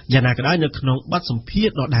យ៉ាងណាក៏ដោយនៅក្នុងបទសម្ភាស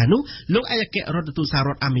ន៍ដដែលនោះលោកឯកអគ្គរដ្ឋទូតសហរ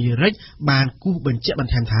ដ្ឋអាមេរិកបានគូសបញ្ជាក់ប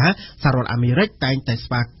ន្ថែមថាសហរដ្ឋអាមេរិកតែងតែ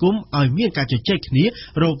ស្វាគមន៍ឲ្យមានការជជែកគ្នា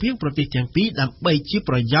រវាងប្រទេសទាំងពីរដើម្បីជា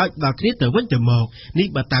ប្រយោជន៍ដល់គ្នាទៅវិញទៅមកនេះ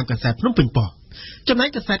បើតាមកាសែតភ្នំពេញប៉ុស្តិ៍ ចំណែក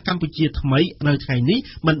កាសែតកម្ពុជាថ្មីនៅថ្ងៃនេះ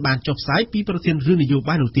មិនបានចុះផ្សាយពីប្រធានរឿងនយោ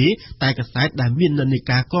បាយនោះទេតែកាសែតដែលមាននិន្នា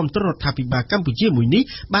ការគាំទ្ររដ្ឋាភិបាលកម្ពុជាមួយនេះ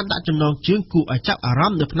បានដាក់ចំណងជើងគួរឲ្យចាប់អារ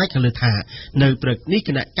ម្មណ៍នៅផ្នែកខាងលើថានៅព្រឹកនេះគ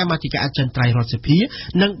ណៈកម្មាធិការអចិន្ត្រៃយ៍រដ្ឋសភា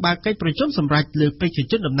នឹងបើកកិច្ចប្រជុំសម្រាប់លើបេក្ខ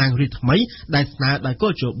ជនតំណាងរាស្ត្រថ្មីដែលស្នើដោយកោ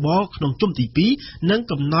ជបក្នុងជុំទី2និង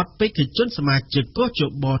កំណត់បេក្ខជនសមាជិកកោជ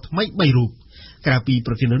បថ្មី3រូបក្រៅពី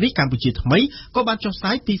ប្រធានាធិការកម្ពុជាថ្មីក៏បានចុះផ្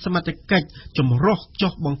សាយពីសមត្ថកិច្ចចម្រុះ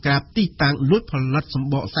ចុះបង្ក្រាបទីតាំងលួចផលិតសម្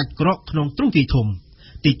បកសាច់ក្រកក្នុងទ្រង់ទ្រាយធំ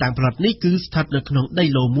ទីតាំងផលិតនេះគឺស្ថិតនៅក្នុងដី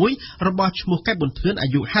ឡូមួយរបស់ឈ្មោះកែបប៊ុនធឿនអា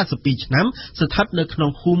យុ52ឆ្នាំស្ថិតនៅក្នុ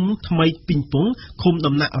ងឃុំថ្មីពីងពងឃុំ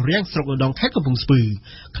ដំណាក់រាំងស្រុកឧដុង្គខេត្តកំពង់ស្ពឺ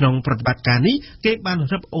ក្នុងប្រតិបត្តិការនេះគេបាន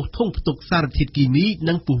រឹបអូសធុងផ្ទុកសារធាតុគីមី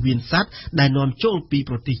និងពុះវៀនសត្វដែលនាំចូលពី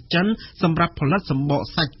ប្រទេសចិនសម្រាប់ផលិតសម្បក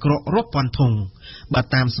សាច់ក្រករាប់ពាន់ធុងបើ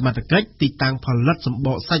តាមសមត្ថកិច្ចទីតាំងផលិតសម្ប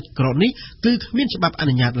កសាច់ក្រកនេះគឺគ្មានច្បាប់អ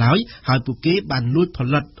នុញ្ញាតឡើយហើយពួកគេបានលួចផ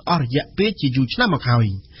លិតអស់រយៈពេលជាយូរឆ្នាំមកហើយ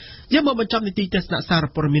យើងមកបញ្ចប់នីតិទស្សនៈសារ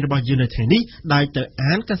ព័ត៌មានរបស់យើងនៅថ្ងៃនេះដោយទៅ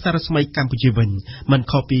អានកាសែតរស្មីកម្ពុជាវិញមិន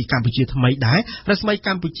ខុសពីកម្ពុជាថ្មីដែររស្មីក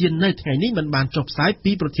ម្ពុជានៅថ្ងៃនេះមិនបានចុះផ្សាយ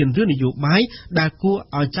ពីប្រធានរឿងនយោបាយដែលគួរ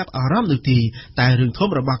ឲ្យចាប់អារម្មណ៍នោះទេតែរឿងធំ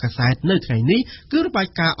របស់កាសែតនៅថ្ងៃនេះគឺរបាយ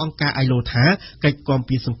ការណ៍អង្គការ ILO ថាកិច្ចគាំ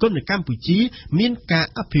ពារសង្គមនៅកម្ពុជាមានការ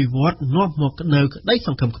អភិវឌ្ឍនាំមកនៅក្តីស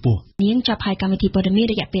ង្ឃឹមខ្ពស់នាងចាប់ហើយកម្មវិធីព័ត៌មាន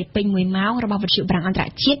រយៈពេលពេញ1ម៉ោងរបស់វិទ្យុបារាំងអន្តរ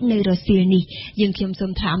ជាតិនៅរសៀលនេះយើងខ្ញុំសូ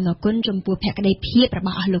មថ្លែងអំណរគុណចំពោះភក្ដីភាពរប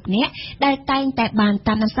ស់អស់លោកអ្នកដែលតែងតែបាន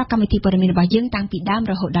តាមដានស្ដាប់កម្មវិធីព័ត៌មានរបស់យើងតាំងពីដើម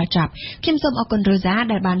រហូតដល់ចប់ខ្ញុំសូមអរគុណរ៉ូសា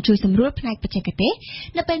ដែលបានជួយសម្រួលផ្នែកបច្ចេកទេស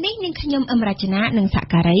នៅពេលនេះនាងខ្ញុំអឹមរចនានិងសហ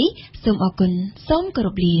ការីសូមអរគុណសូមគោរ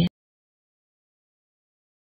ពលា